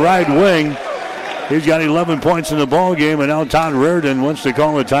from the right wing. He's got 11 points in the ball game, and now Todd Reardon wants to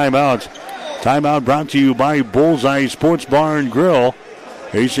call a timeout. Timeout brought to you by Bullseye Sports Bar and Grill.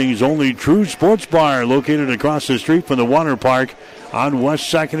 Hastings' only true sports bar, located across the street from the water park on West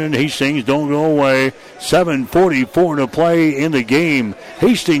 2nd and Hastings. Don't go away. 7:44 to play in the game.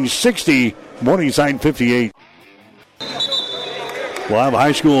 Hastings 60, Morningside 58. We'll have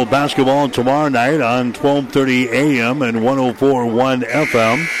high school basketball tomorrow night on 12:30 a.m. and 104.1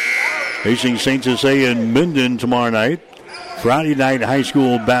 FM. Hastings St. Cecilia and Minden tomorrow night. Friday night high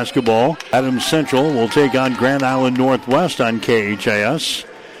school basketball. Adams Central will take on Grand Island Northwest on KHAS.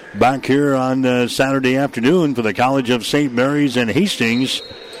 Back here on Saturday afternoon for the College of St. Mary's and Hastings.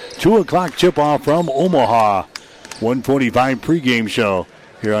 2 o'clock tip-off from Omaha. 1:45 pregame show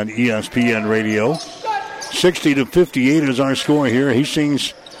here on ESPN Radio. 60-58 is our score here.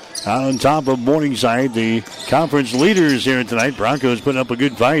 Hastings out on top of Morningside, the conference leaders here tonight. Broncos putting up a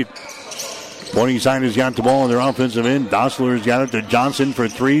good fight. Morningside has got the ball in their offensive end. Dossler's got it to Johnson for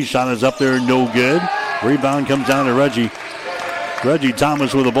 3. Shot is up there, no good. Rebound comes down to Reggie. Reggie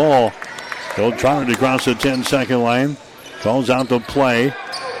Thomas with the ball. He'll try it across the 10-second line. Calls out the play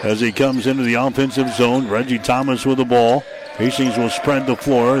as he comes into the offensive zone. Reggie Thomas with the ball. Hastings will spread the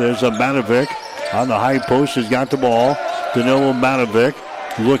floor. There's a Matovic on the high post. Has got the ball. Danilo Matovic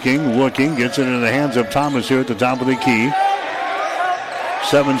looking. Gets it in the hands of Thomas here at the top of the key.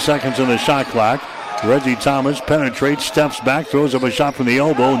 7 seconds on the shot clock. Reggie Thomas penetrates, steps back, throws up a shot from the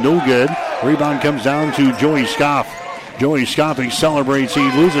elbow. No good. Rebound comes down to Joey Scoff. Joey Scoff celebrates. He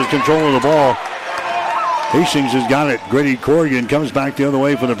loses control of the ball. Hastings has got it. Grady Corrigan comes back the other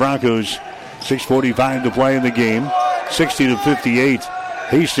way for the Broncos. 6:45 to play in the game. 60-58.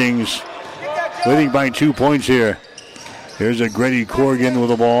 Hastings leading by 2 points here. Here's a Grady Corrigan with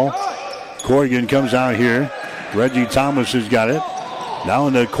the ball. Corrigan comes out here. Reggie Thomas has got it. Now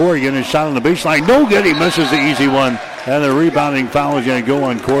in the Corrigan, is shot on the baseline. No good. He misses the easy one. And the rebounding foul is going to go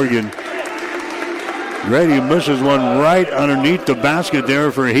on Corrigan. Grady misses one right underneath the basket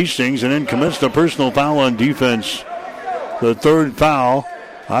there for Hastings and then commits the personal foul on defense. The third foul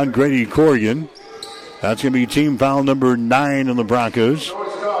on Grady Corrigan. That's going to be team foul number 9 on the Broncos.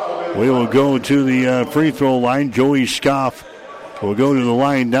 We will go to the free throw line. Joey Scoff will go to the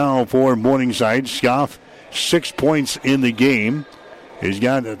line now for Morningside. Scoff, 6 points in the game. He's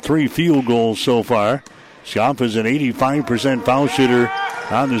got 3 field goals so far. Scoff is an 85% foul shooter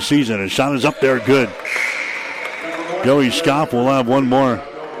on the season. His shot is up there, good. Joey Scoff will have one more.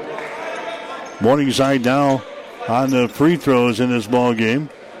 Morningside now on the free throws in this ball game.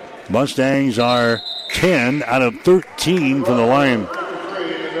 Mustangs are 10 out of 13 from the line.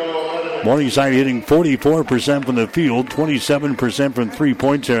 Morningside hitting 44% from the field, 27% from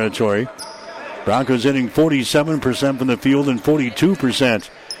three-point territory. Broncos hitting 47% from the field and 42%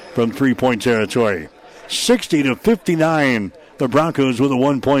 from three-point territory. 60-59, the Broncos with a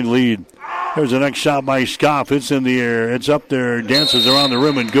 1-point lead. There's the next shot by Scoff. It's in the air. It's up there, dances around the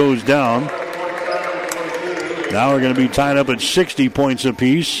rim and goes down. Now we're going to be tied up at 60 points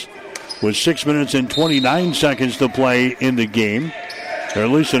apiece with 6 minutes and 29 seconds to play in the game. Or at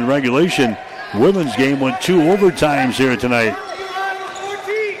least in regulation. Women's game went 2 overtimes here tonight.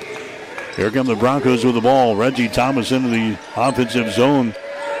 Here come the Broncos with the ball. Reggie Thomas into the offensive zone.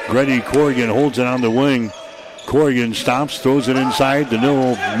 Grady Corrigan holds it on the wing. Corrigan stops, throws it inside.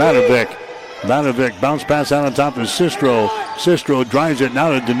 Danilo Matovic. Matovic bounce pass out on top of Sistro. Sistro drives it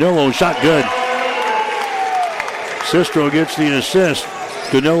now to Danilo. Shot good. Sistro gets the assist.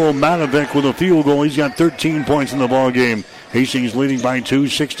 Danilo Matovic with a field goal. He's got 13 points in the ball game. Hastings leading by 2,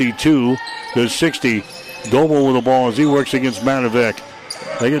 62-60. Doble with the ball as he works against Matovic.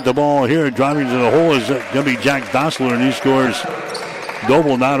 They get the ball here. Driving to the hole is going to be Jack Dossler, and he scores.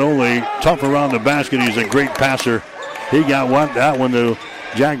 Doble not only tough around the basket, he's a great passer. He got that one to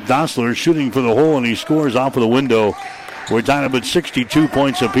Jack Dossler shooting for the hole, and he scores off of the window. We're tied up at 62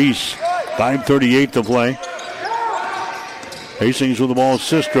 points apiece. 5:38 to play. Hastings with the ball.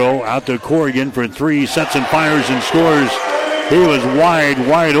 Sistro out to Corrigan for three. Sets and fires and scores. He was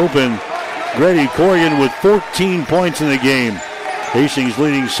wide open. Grady Corrigan with 14 points in the game. Hastings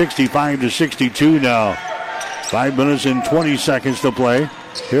leading 65-62 now. 5 minutes and 20 seconds to play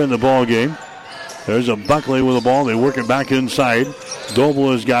here in the ball game. There's a Buckley with the ball. They work it back inside.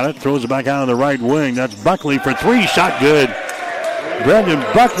 Doble has got it. Throws it back out on the right wing. That's Buckley for three. Shot good. Brendan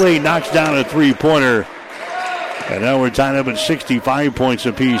Buckley knocks down a three-pointer. And now we're tied up at 65 points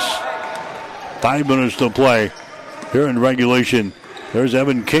apiece. 5 minutes to play here in regulation. There's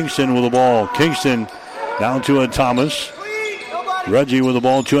Evan Kingston with the ball. Kingston down to a Thomas. Reggie with the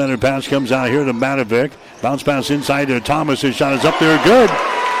ball. Two-handed pass comes out here to Matovic. Bounce pass inside to Thomas. His shot is up there. Good.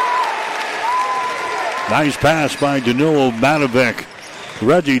 Nice pass by Danilo Matovic.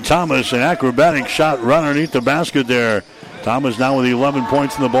 Reggie Thomas, an acrobatic shot right underneath the basket there. Thomas now with 11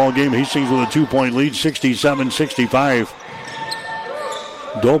 points in the ball game. Hastings with a 2-point lead, 67-65.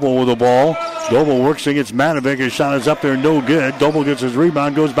 Doble with the ball. Doble works against Matovic. His shot is up there, no good. Doble gets his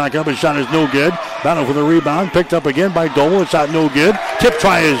rebound, goes back up. His shot is no good. Battle for the rebound, picked up again by Doble. His shot no good. Tip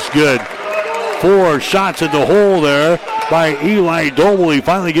try is good. 4 shots at the hole there by Eli Doble. He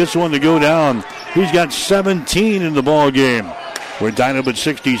finally gets one to go down. He's got 17 in the ball game. We're tied up at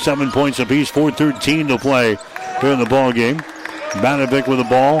 67 points apiece, 4:13 to play here in the ball game. Matovic with the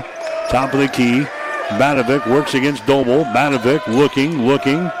ball, top of the key. Matovic works against Doble. Matovic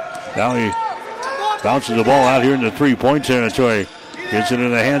looking. Now he bounces the ball out here in the three-point territory. Gets it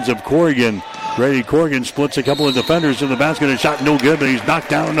in the hands of Corrigan. Grady Corrigan splits a couple of defenders in the basket. A shot no good, but he's knocked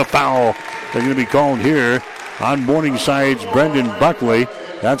down in a foul. They're going to be called here on Morningside's Brendan Buckley.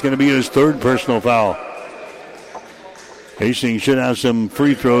 That's going to be his third personal foul. Hastings should have some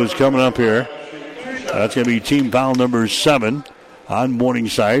free throws coming up here. That's going to be team foul number 7 on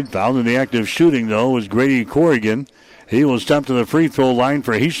Morningside. Fouled in the act of shooting, though, was Grady Corrigan. He will step to the free throw line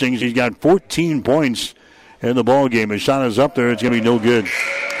for Hastings. He's got 14 points in the ball game. His shot is up there. It's going to be no good.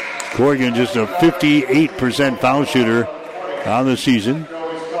 Corrigan just a 58% foul shooter on the season.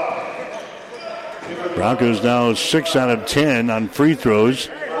 Broncos now 6 out of 10 on free throws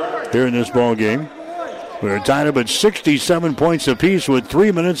here in this ball game. We're tied up at 67 points apiece with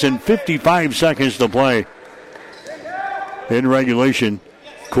 3 minutes and 55 seconds to play in regulation.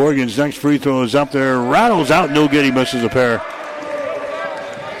 Corrigan's next free throw is up there. Rattles out. No good. He misses a pair.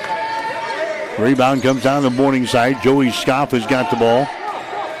 Rebound comes down to Morningside. Joey Scoff has got the ball.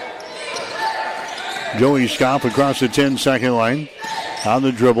 Joey Scoff across the 10-second line on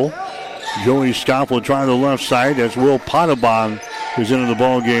the dribble. Joey Scoff will try the left side as Will Potabon is into the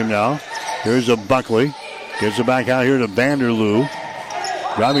ball game now. Here's a Buckley. Gets it back out here to Vanderloo.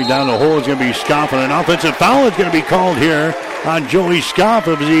 Driving down the hole is going to be Scoff, and an offensive foul is going to be called here on Joey Scoff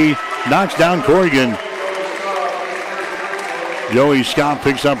as he knocks down Corrigan. Joey Scoff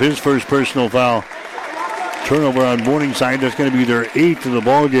picks up his first personal foul. Turnover on Morningside. That's going to be their 8th of the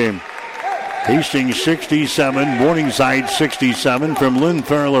ball game. Hastings 67, Morningside 67 from Lynn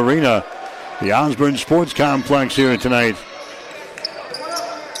Farrell Arena. The Osborne Sports Complex here tonight.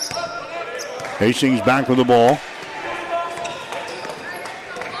 Hastings back with the ball.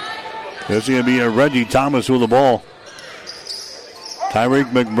 This is going to be a Reggie Thomas with the ball. Tyreek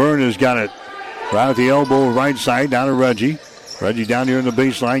McBurn has got it. Right at the elbow, right side, down to Reggie. Reggie down here in the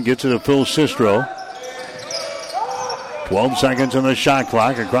baseline, gets it to Phil Sistro. 12 seconds on the shot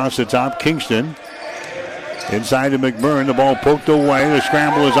clock. Across the top, Kingston. Inside to McBurn. The ball poked away. The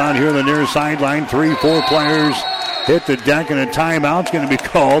scramble is on here on the near sideline. 3-4 players hit the deck, and a timeout's going to be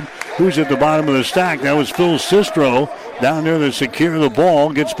called. Who's at the bottom of the stack? That was Phil Sistro down there to secure the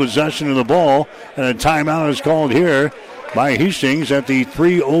ball. Gets possession of the ball, and a timeout is called here by Hastings at the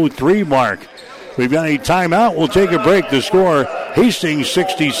 3:03 mark. We've got a timeout. We'll take a break. The score, Hastings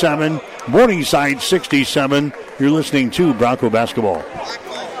 67, Morningside 67. You're listening to Bronco Basketball.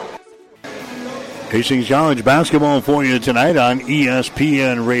 Hastings College basketball for you tonight on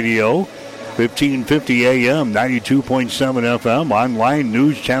ESPN Radio. 1550 AM, 92.7 FM, online,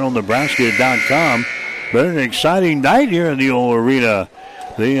 newschannelnebraska.com. But an exciting night here in the old arena.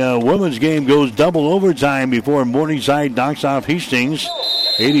 The women's game goes double overtime before Morningside knocks off Hastings,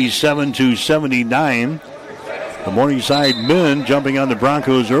 87-79. The Morningside men jumping on the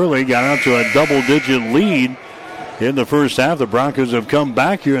Broncos early, got out to a double-digit lead in the first half. The Broncos have come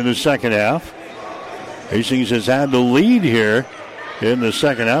back here in the second half. Hastings has had the lead here in the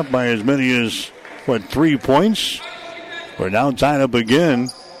second half by as many as, 3 points? We're now tied up again,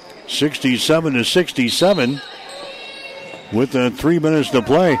 67-67, with 3 minutes to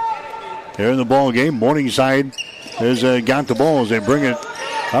play here in the ball game. Morningside has got the ball as they bring it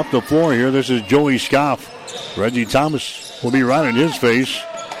up the floor here. This is Joey Scoff. Reggie Thomas will be right in his face.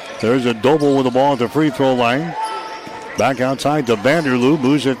 There's a double with the ball at the free throw line. Back outside to Vanderloo,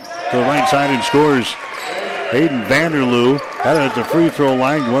 moves it to the right side and scores. Hayden Vanderloo had it at the free throw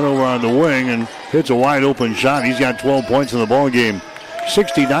line, went over on the wing and hits a wide open shot. He's got 12 points in the ball game.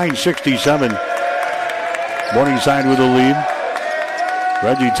 69-67. Morningside with the lead.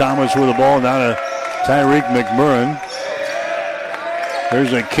 Reggie Thomas with the ball now to Tyreek McMurrin.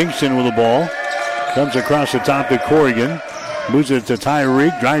 There's a Kingston with the ball. Comes across the top to Corrigan. Moves it to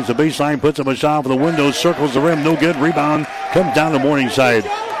Tyreek. Drives the baseline. Puts up a shot for the window. Circles the rim. No good. Rebound. Comes down to Morningside.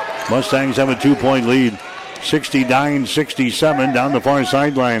 Mustangs have a 2-point lead. 69-67 down the far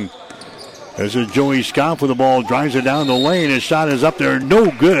sideline. This is Joey Scoff with the ball. Drives it down the lane. His shot is up there.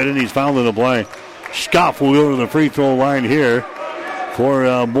 No good. And he's fouled in the play. Scoff will go to the free throw line here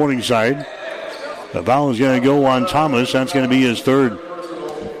for Morningside. The foul is going to go on Thomas. That's going to be his third.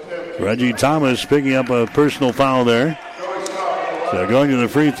 Reggie Thomas picking up a personal foul there. So going to the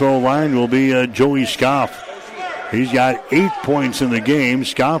free throw line will be Joey Scoff. He's got 8 points in the game.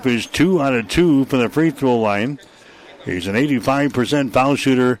 Scoff is 2 out of 2 for the free throw line. He's an 85% foul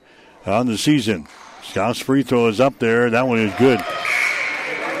shooter on the season. Scott's free throw is up there. That one is good.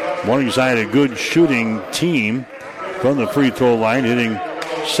 Morningside, a good shooting team from the free throw line, hitting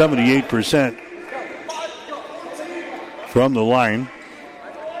 78% from the line.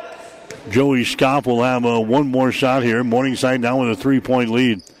 Joey Scoff will have one more shot here. Morningside now with a 3-point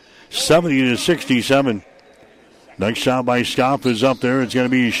lead. 70-67. Next shot by Scoff is up there. It's going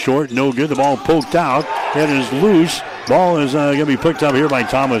to be short. No good. The ball poked out. It is loose. Ball is going to be picked up here by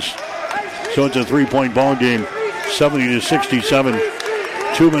Thomas. So it's a 3-point ball game.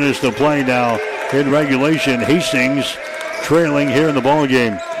 70-67. 2 minutes to play now in regulation. Hastings trailing here in the ball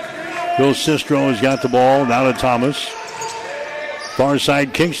game. Bill Sistro has got the ball. Now to Thomas. Far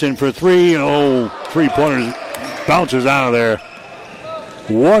side, Kingston for three. Oh, three-pointers bounces out of there.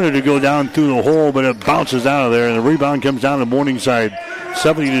 Wanted to go down through the hole, but it bounces out of there. And the rebound comes down to Morningside.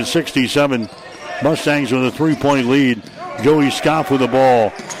 70-67. Mustangs with a 3-point lead. Joey Scoff with the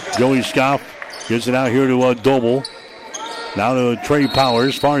ball. Joey Scoff gets it out here to Doble. Now to Trey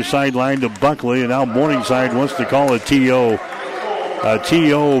Powers. Far sideline to Buckley. And now Morningside wants to call a TO. A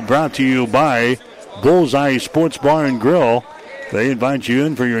TO brought to you by Bullseye Sports Bar and Grill. They invite you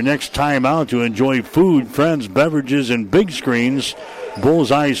in for your next time out to enjoy food, friends, beverages, and big screens.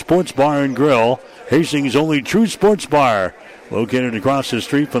 Bullseye Sports Bar and Grill, Hastings' only true sports bar. Located across the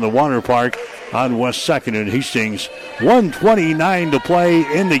street from the water park on West 2nd in Hastings. 1:29 to play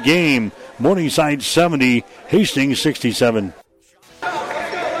in the game. Morningside 70, Hastings 67.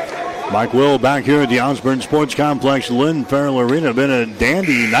 Mike Will back here at the Osborne Sports Complex, Lynn Farrell Arena. Been a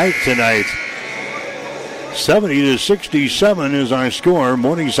dandy night tonight. 70-67 is our score.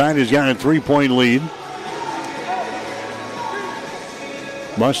 Morningside has got a 3-point lead.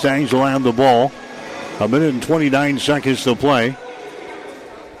 Mustangs will have the ball. 1 minute and 29 seconds to play.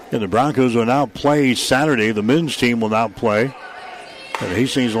 And the Broncos will not play Saturday. The men's team will not play. And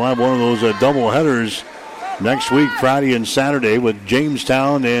Hastings will have one of those double headers next week, Friday and Saturday, with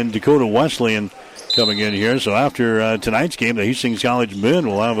Jamestown and Dakota Wesleyan coming in here. So after tonight's game, the Hastings College men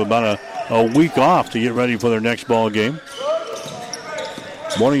will have about a week off to get ready for their next ball game.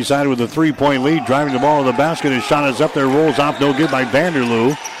 Morningside with a 3-point lead, driving the ball to the basket. His shot is up there, rolls off, no good by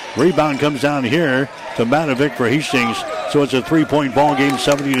Vanderloo. Rebound comes down here to Matovic for Hastings. So it's a 3-point ball game,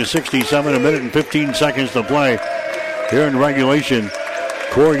 70-67, 1 minute and 15 seconds to play here in regulation.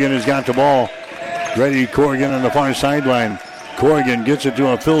 Corrigan has got the ball. Ready, Corrigan on the far sideline. Corrigan gets it to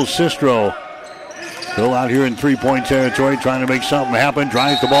a Phil Sistro. Phil out here in 3-point territory trying to make something happen.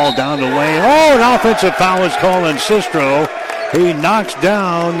 Drives the ball down the lane. Oh, an offensive foul is called on Sistro. He knocks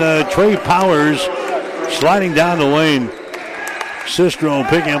down Trey Powers, sliding down the lane. Sistro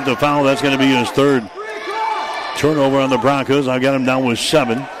picking up the foul. That's going to be his third. Turnover on the Broncos. I got him down with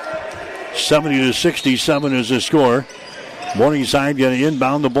 7. 70-67 is the score. Morningside going to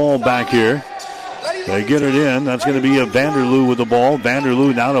inbound the ball back here. They get it in. That's going to be a Vanderloo with the ball.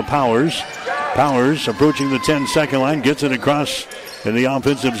 Vanderloo now to Powers. Powers approaching the 10-second line. Gets it across in the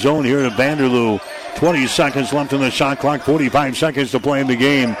offensive zone here to Vanderloo. 20 seconds left in the shot clock. 45 seconds to play in the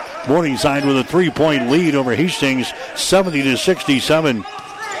game. Morningside with a 3-point lead over Hastings. 70-67.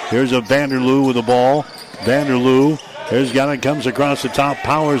 Here's a Vanderloo with the ball. Vanderloo has got it. Comes across the top.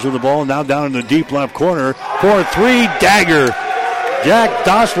 Powers with the ball. Now down in the deep left corner. For 3, dagger. Jack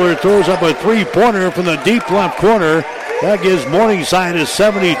Dossler throws up a 3-pointer from the deep left corner. That gives Morningside a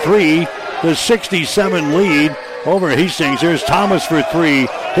 73-67 lead over Hastings. Here's Thomas for three.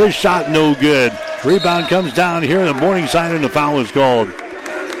 His shot no good. Rebound comes down here to Morningside and the foul is called.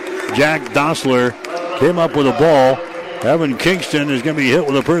 Jack Dossler came up with a ball. Evan Kingston is going to be hit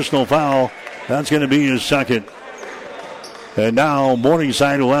with a personal foul. That's going to be his second. And now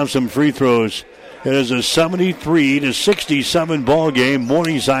Morningside will have some free throws. It is a 73-67 ball game.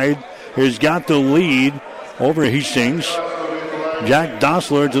 Morningside has got the lead over Hastings. Jack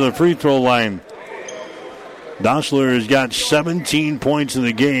Dossler to the free throw line. Dossler has got 17 points in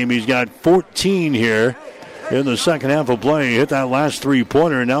the game. He's got 14 here in the second half of play. He hit that last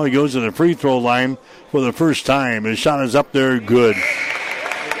three-pointer. Now he goes to the free throw line for the first time. His shot is up there, good.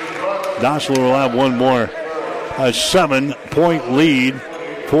 Dossler will have one more. A 7-point lead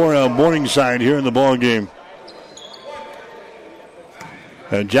for Morningside here in the ball game.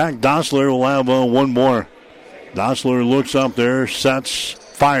 And Jack Dossler will have one more. Dossler looks up there, sets,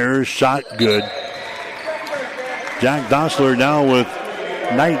 fires, shot, good. Jack Dossler now with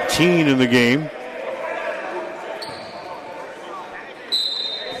 19 in the game.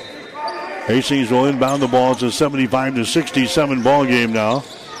 Hastings will inbound the ball. It's a 75-67 ball game now.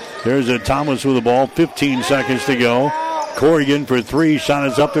 There's a Thomas with the ball. 15 seconds to go. Corrigan for three. Shot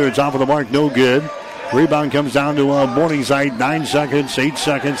is up there. It's off of the mark. No good. Rebound comes down to Morningside. 9 seconds. 8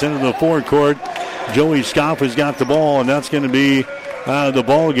 seconds into the forecourt. Joey Scoff has got the ball, and that's going to be the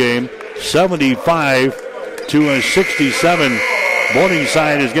ball game. 75-67.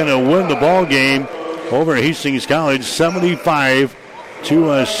 Morningside is going to win the ball game over Hastings College.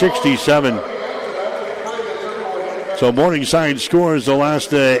 75-67. So Morningside scores the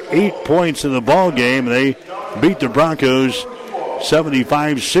last 8 points in the ball game. They beat the Broncos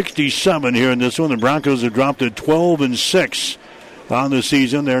 75-67 here in this one. The Broncos have dropped to 12-6 on the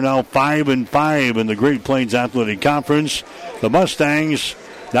season. They're now 5-5 in the Great Plains Athletic Conference. The Mustangs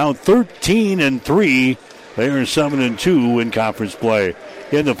now 13-3. They are 7-2 in conference play.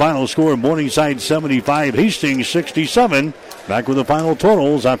 In the final score, Morningside 75, Hastings 67. Back with the final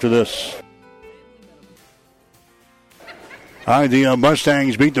totals after this. All right, the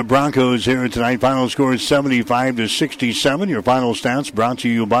Mustangs beat the Broncos here tonight. Final score is 75-67. Your final stats brought to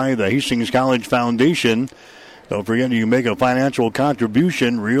you by the Hastings College Foundation. Don't forget you can make a financial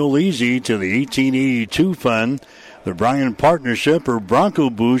contribution real easy to the 1882 Fund, the Bryan Partnership, or Bronco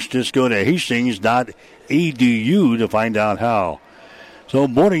Boost. Just go to hastings.edu to find out how. So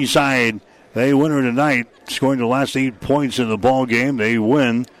Morningside, they win her tonight, scoring the last 8 points in the ball game. They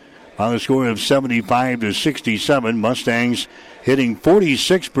win on a score of 75-67. Mustangs hitting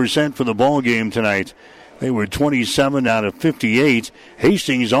 46% for the ball game tonight. They were 27 out of 58.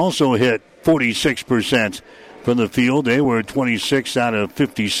 Hastings also hit 46% from the field. They were 26 out of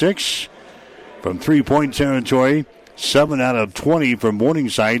 56. From three-point territory, 7 out of 20 from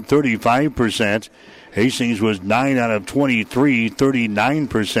Morningside, 35%. Hastings was 9 out of 23,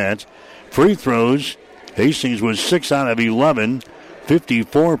 39%. Free throws, Hastings was 6 out of 11,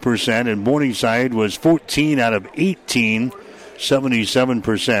 54%, and Morningside was 14 out of 18,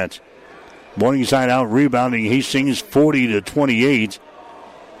 77%. Morningside out rebounding Hastings 40-28.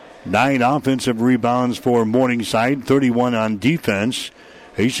 9 offensive rebounds for Morningside, 31 on defense.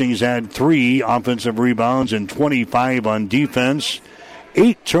 Hastings had 3 offensive rebounds and 25 on defense.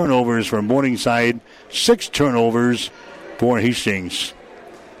 8 turnovers for Morningside, 6 turnovers for Hastings.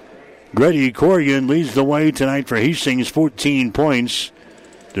 Grady Corrigan leads the way tonight for Hastings, 14 points.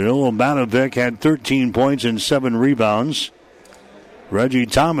 Danilo Manovic had 13 points and 7 rebounds. Reggie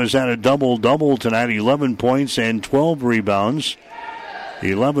Thomas had a double-double tonight, 11 points and 12 rebounds.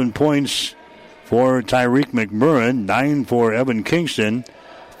 11 points for Tyreek McMurrin, 9 for Evan Kingston,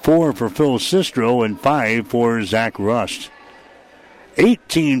 4 for Phil Sistro, and 5 for Zach Rust.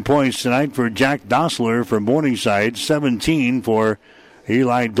 18 points tonight for Jack Dossler for Morningside, 17 for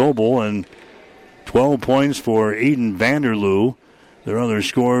Eli Doble, and 12 points for Aiden Vanderloo. Their other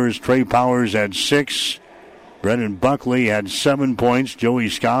scorers, Trey Powers had 6. Brendan Buckley had 7 points. Joey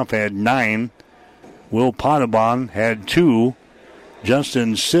Scoff had 9. Will Potabon had 2.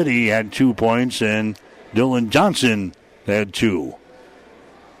 Justin City had 2 points, and Dylan Johnson had 2.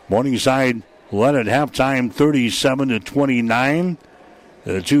 Morningside led at halftime 37-29.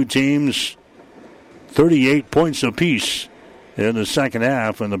 The two teams 38 points apiece in the second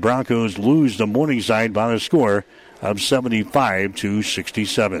half, and the Broncos lose to Morningside by a score of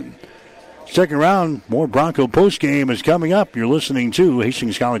 75-67. Second round, more Bronco postgame is coming up. You're listening to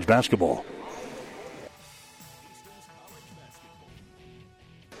Hastings College Basketball.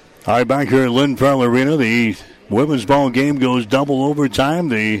 All right, back here at Lynn Farrell Arena, the women's ball game goes double overtime.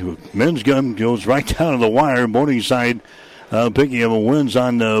 The men's game goes right down to the wire. Morningside picking up wins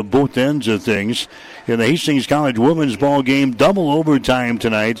on both ends of things. In the Hastings College women's ball game, double overtime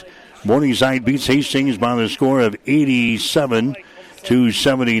tonight. Morningside beats Hastings by the score of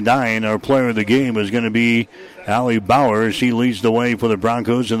 87-79. Our player of the game is going to be Allie Bauer. She leads the way for the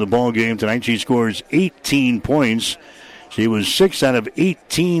Broncos in the ball game tonight. She scores 18 points. She was 6 out of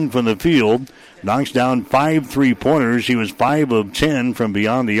 18 from the field. Knocks down 5 3-pointers. She was 5 of 10 from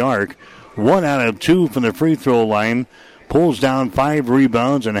beyond the arc. 1 out of 2 from the free throw line. Pulls down 5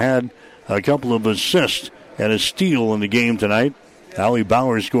 rebounds and had a couple of assists and a steal in the game tonight. Allie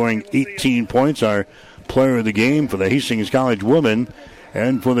Bauer scoring 18 points, our player of the game for the Hastings College women.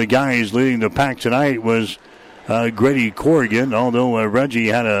 And for the guys leading the pack tonight was Grady Corrigan, although Reggie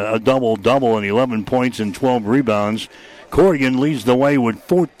had a double-double and 11 points and 12 rebounds. Corrigan leads the way with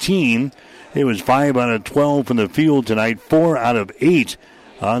 14. It was 5 out of 12 from the field tonight, 4 out of 8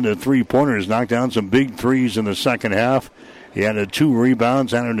 on the three-pointers. Knocked down some big threes in the second half. He had 2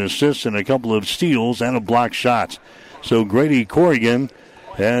 rebounds and an assist and a couple of steals and a block shot. So Grady Corrigan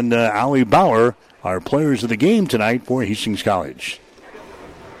and Allie Bauer are players of the game tonight for Hastings College.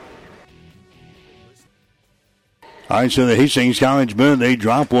 All right, so the Hastings College men, they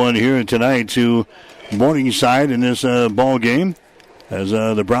drop one here tonight to Morningside in this ball game, as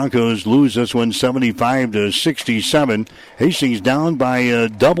the Broncos lose this one 75-67. Hastings down by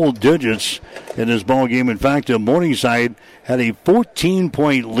double digits in this ball game. In fact, Morningside had a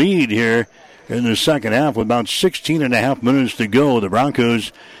 14-point lead here in the second half with about 16 and a half minutes to go. The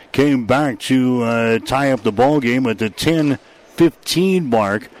Broncos came back to tie up the ball game at the 10-15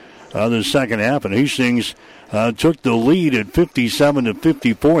 mark of the second half, and Hastings took the lead at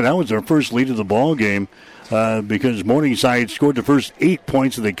 57-54. That was their first lead of the ball game because Morningside scored the first 8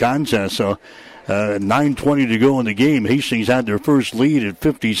 points of the contest. So 9:20 to go in the game. Hastings had their first lead at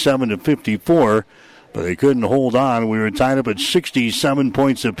 57-54, but they couldn't hold on. We were tied up at 67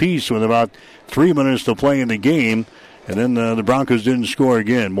 points apiece with about 3 minutes to play in the game. And then the Broncos didn't score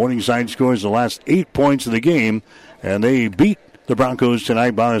again. Morningside scores the last 8 points of the game, and they beat the Broncos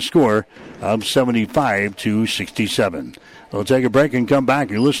tonight by a score of 75-67. We'll take a break and come back.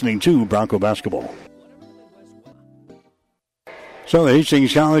 You're listening to Bronco Basketball. So the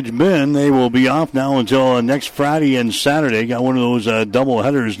Hastings College men, they will be off now until next Friday and Saturday. Got one of those double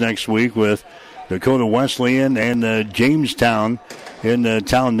headers next week with Dakota Wesleyan and Jamestown in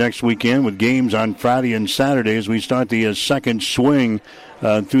town next weekend, with games on Friday and Saturday as we start the second swing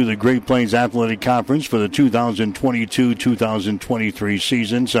through the Great Plains Athletic Conference for the 2022-2023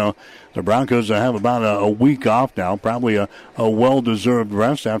 season. So the Broncos have about a week off now, probably a well-deserved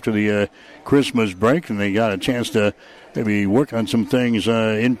rest after the Christmas break, and they got a chance to maybe work on some things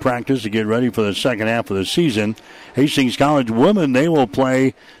in practice to get ready for the second half of the season. Hastings College women, they will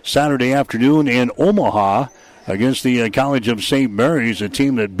play Saturday afternoon in Omaha against the College of St. Mary's, a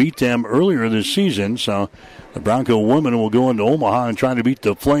team that beat them earlier this season. So the Bronco women will go into Omaha and try to beat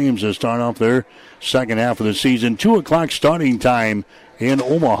the Flames to start off their second half of the season. 2 o'clock starting time in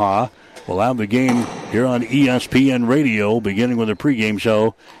Omaha. We'll have the game here on ESPN Radio, beginning with a pregame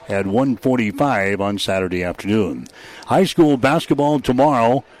show at 1:45 on Saturday afternoon. High school basketball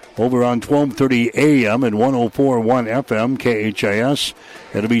tomorrow over on 1230 AM and 104.1 FM KHAS.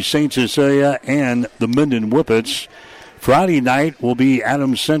 It'll be St. Cecilia and the Minden Whippets. Friday night will be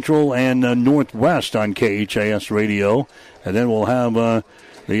Adams Central and Northwest on KHAS Radio. And then we'll have the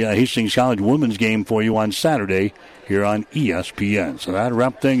Hastings College women's game for you on Saturday here on ESPN. So that'll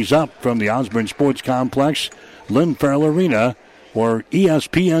wrap things up from the Osborne Sports Complex, Lynn Farrell Arena, for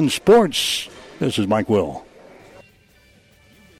ESPN Sports. This is Mike Will.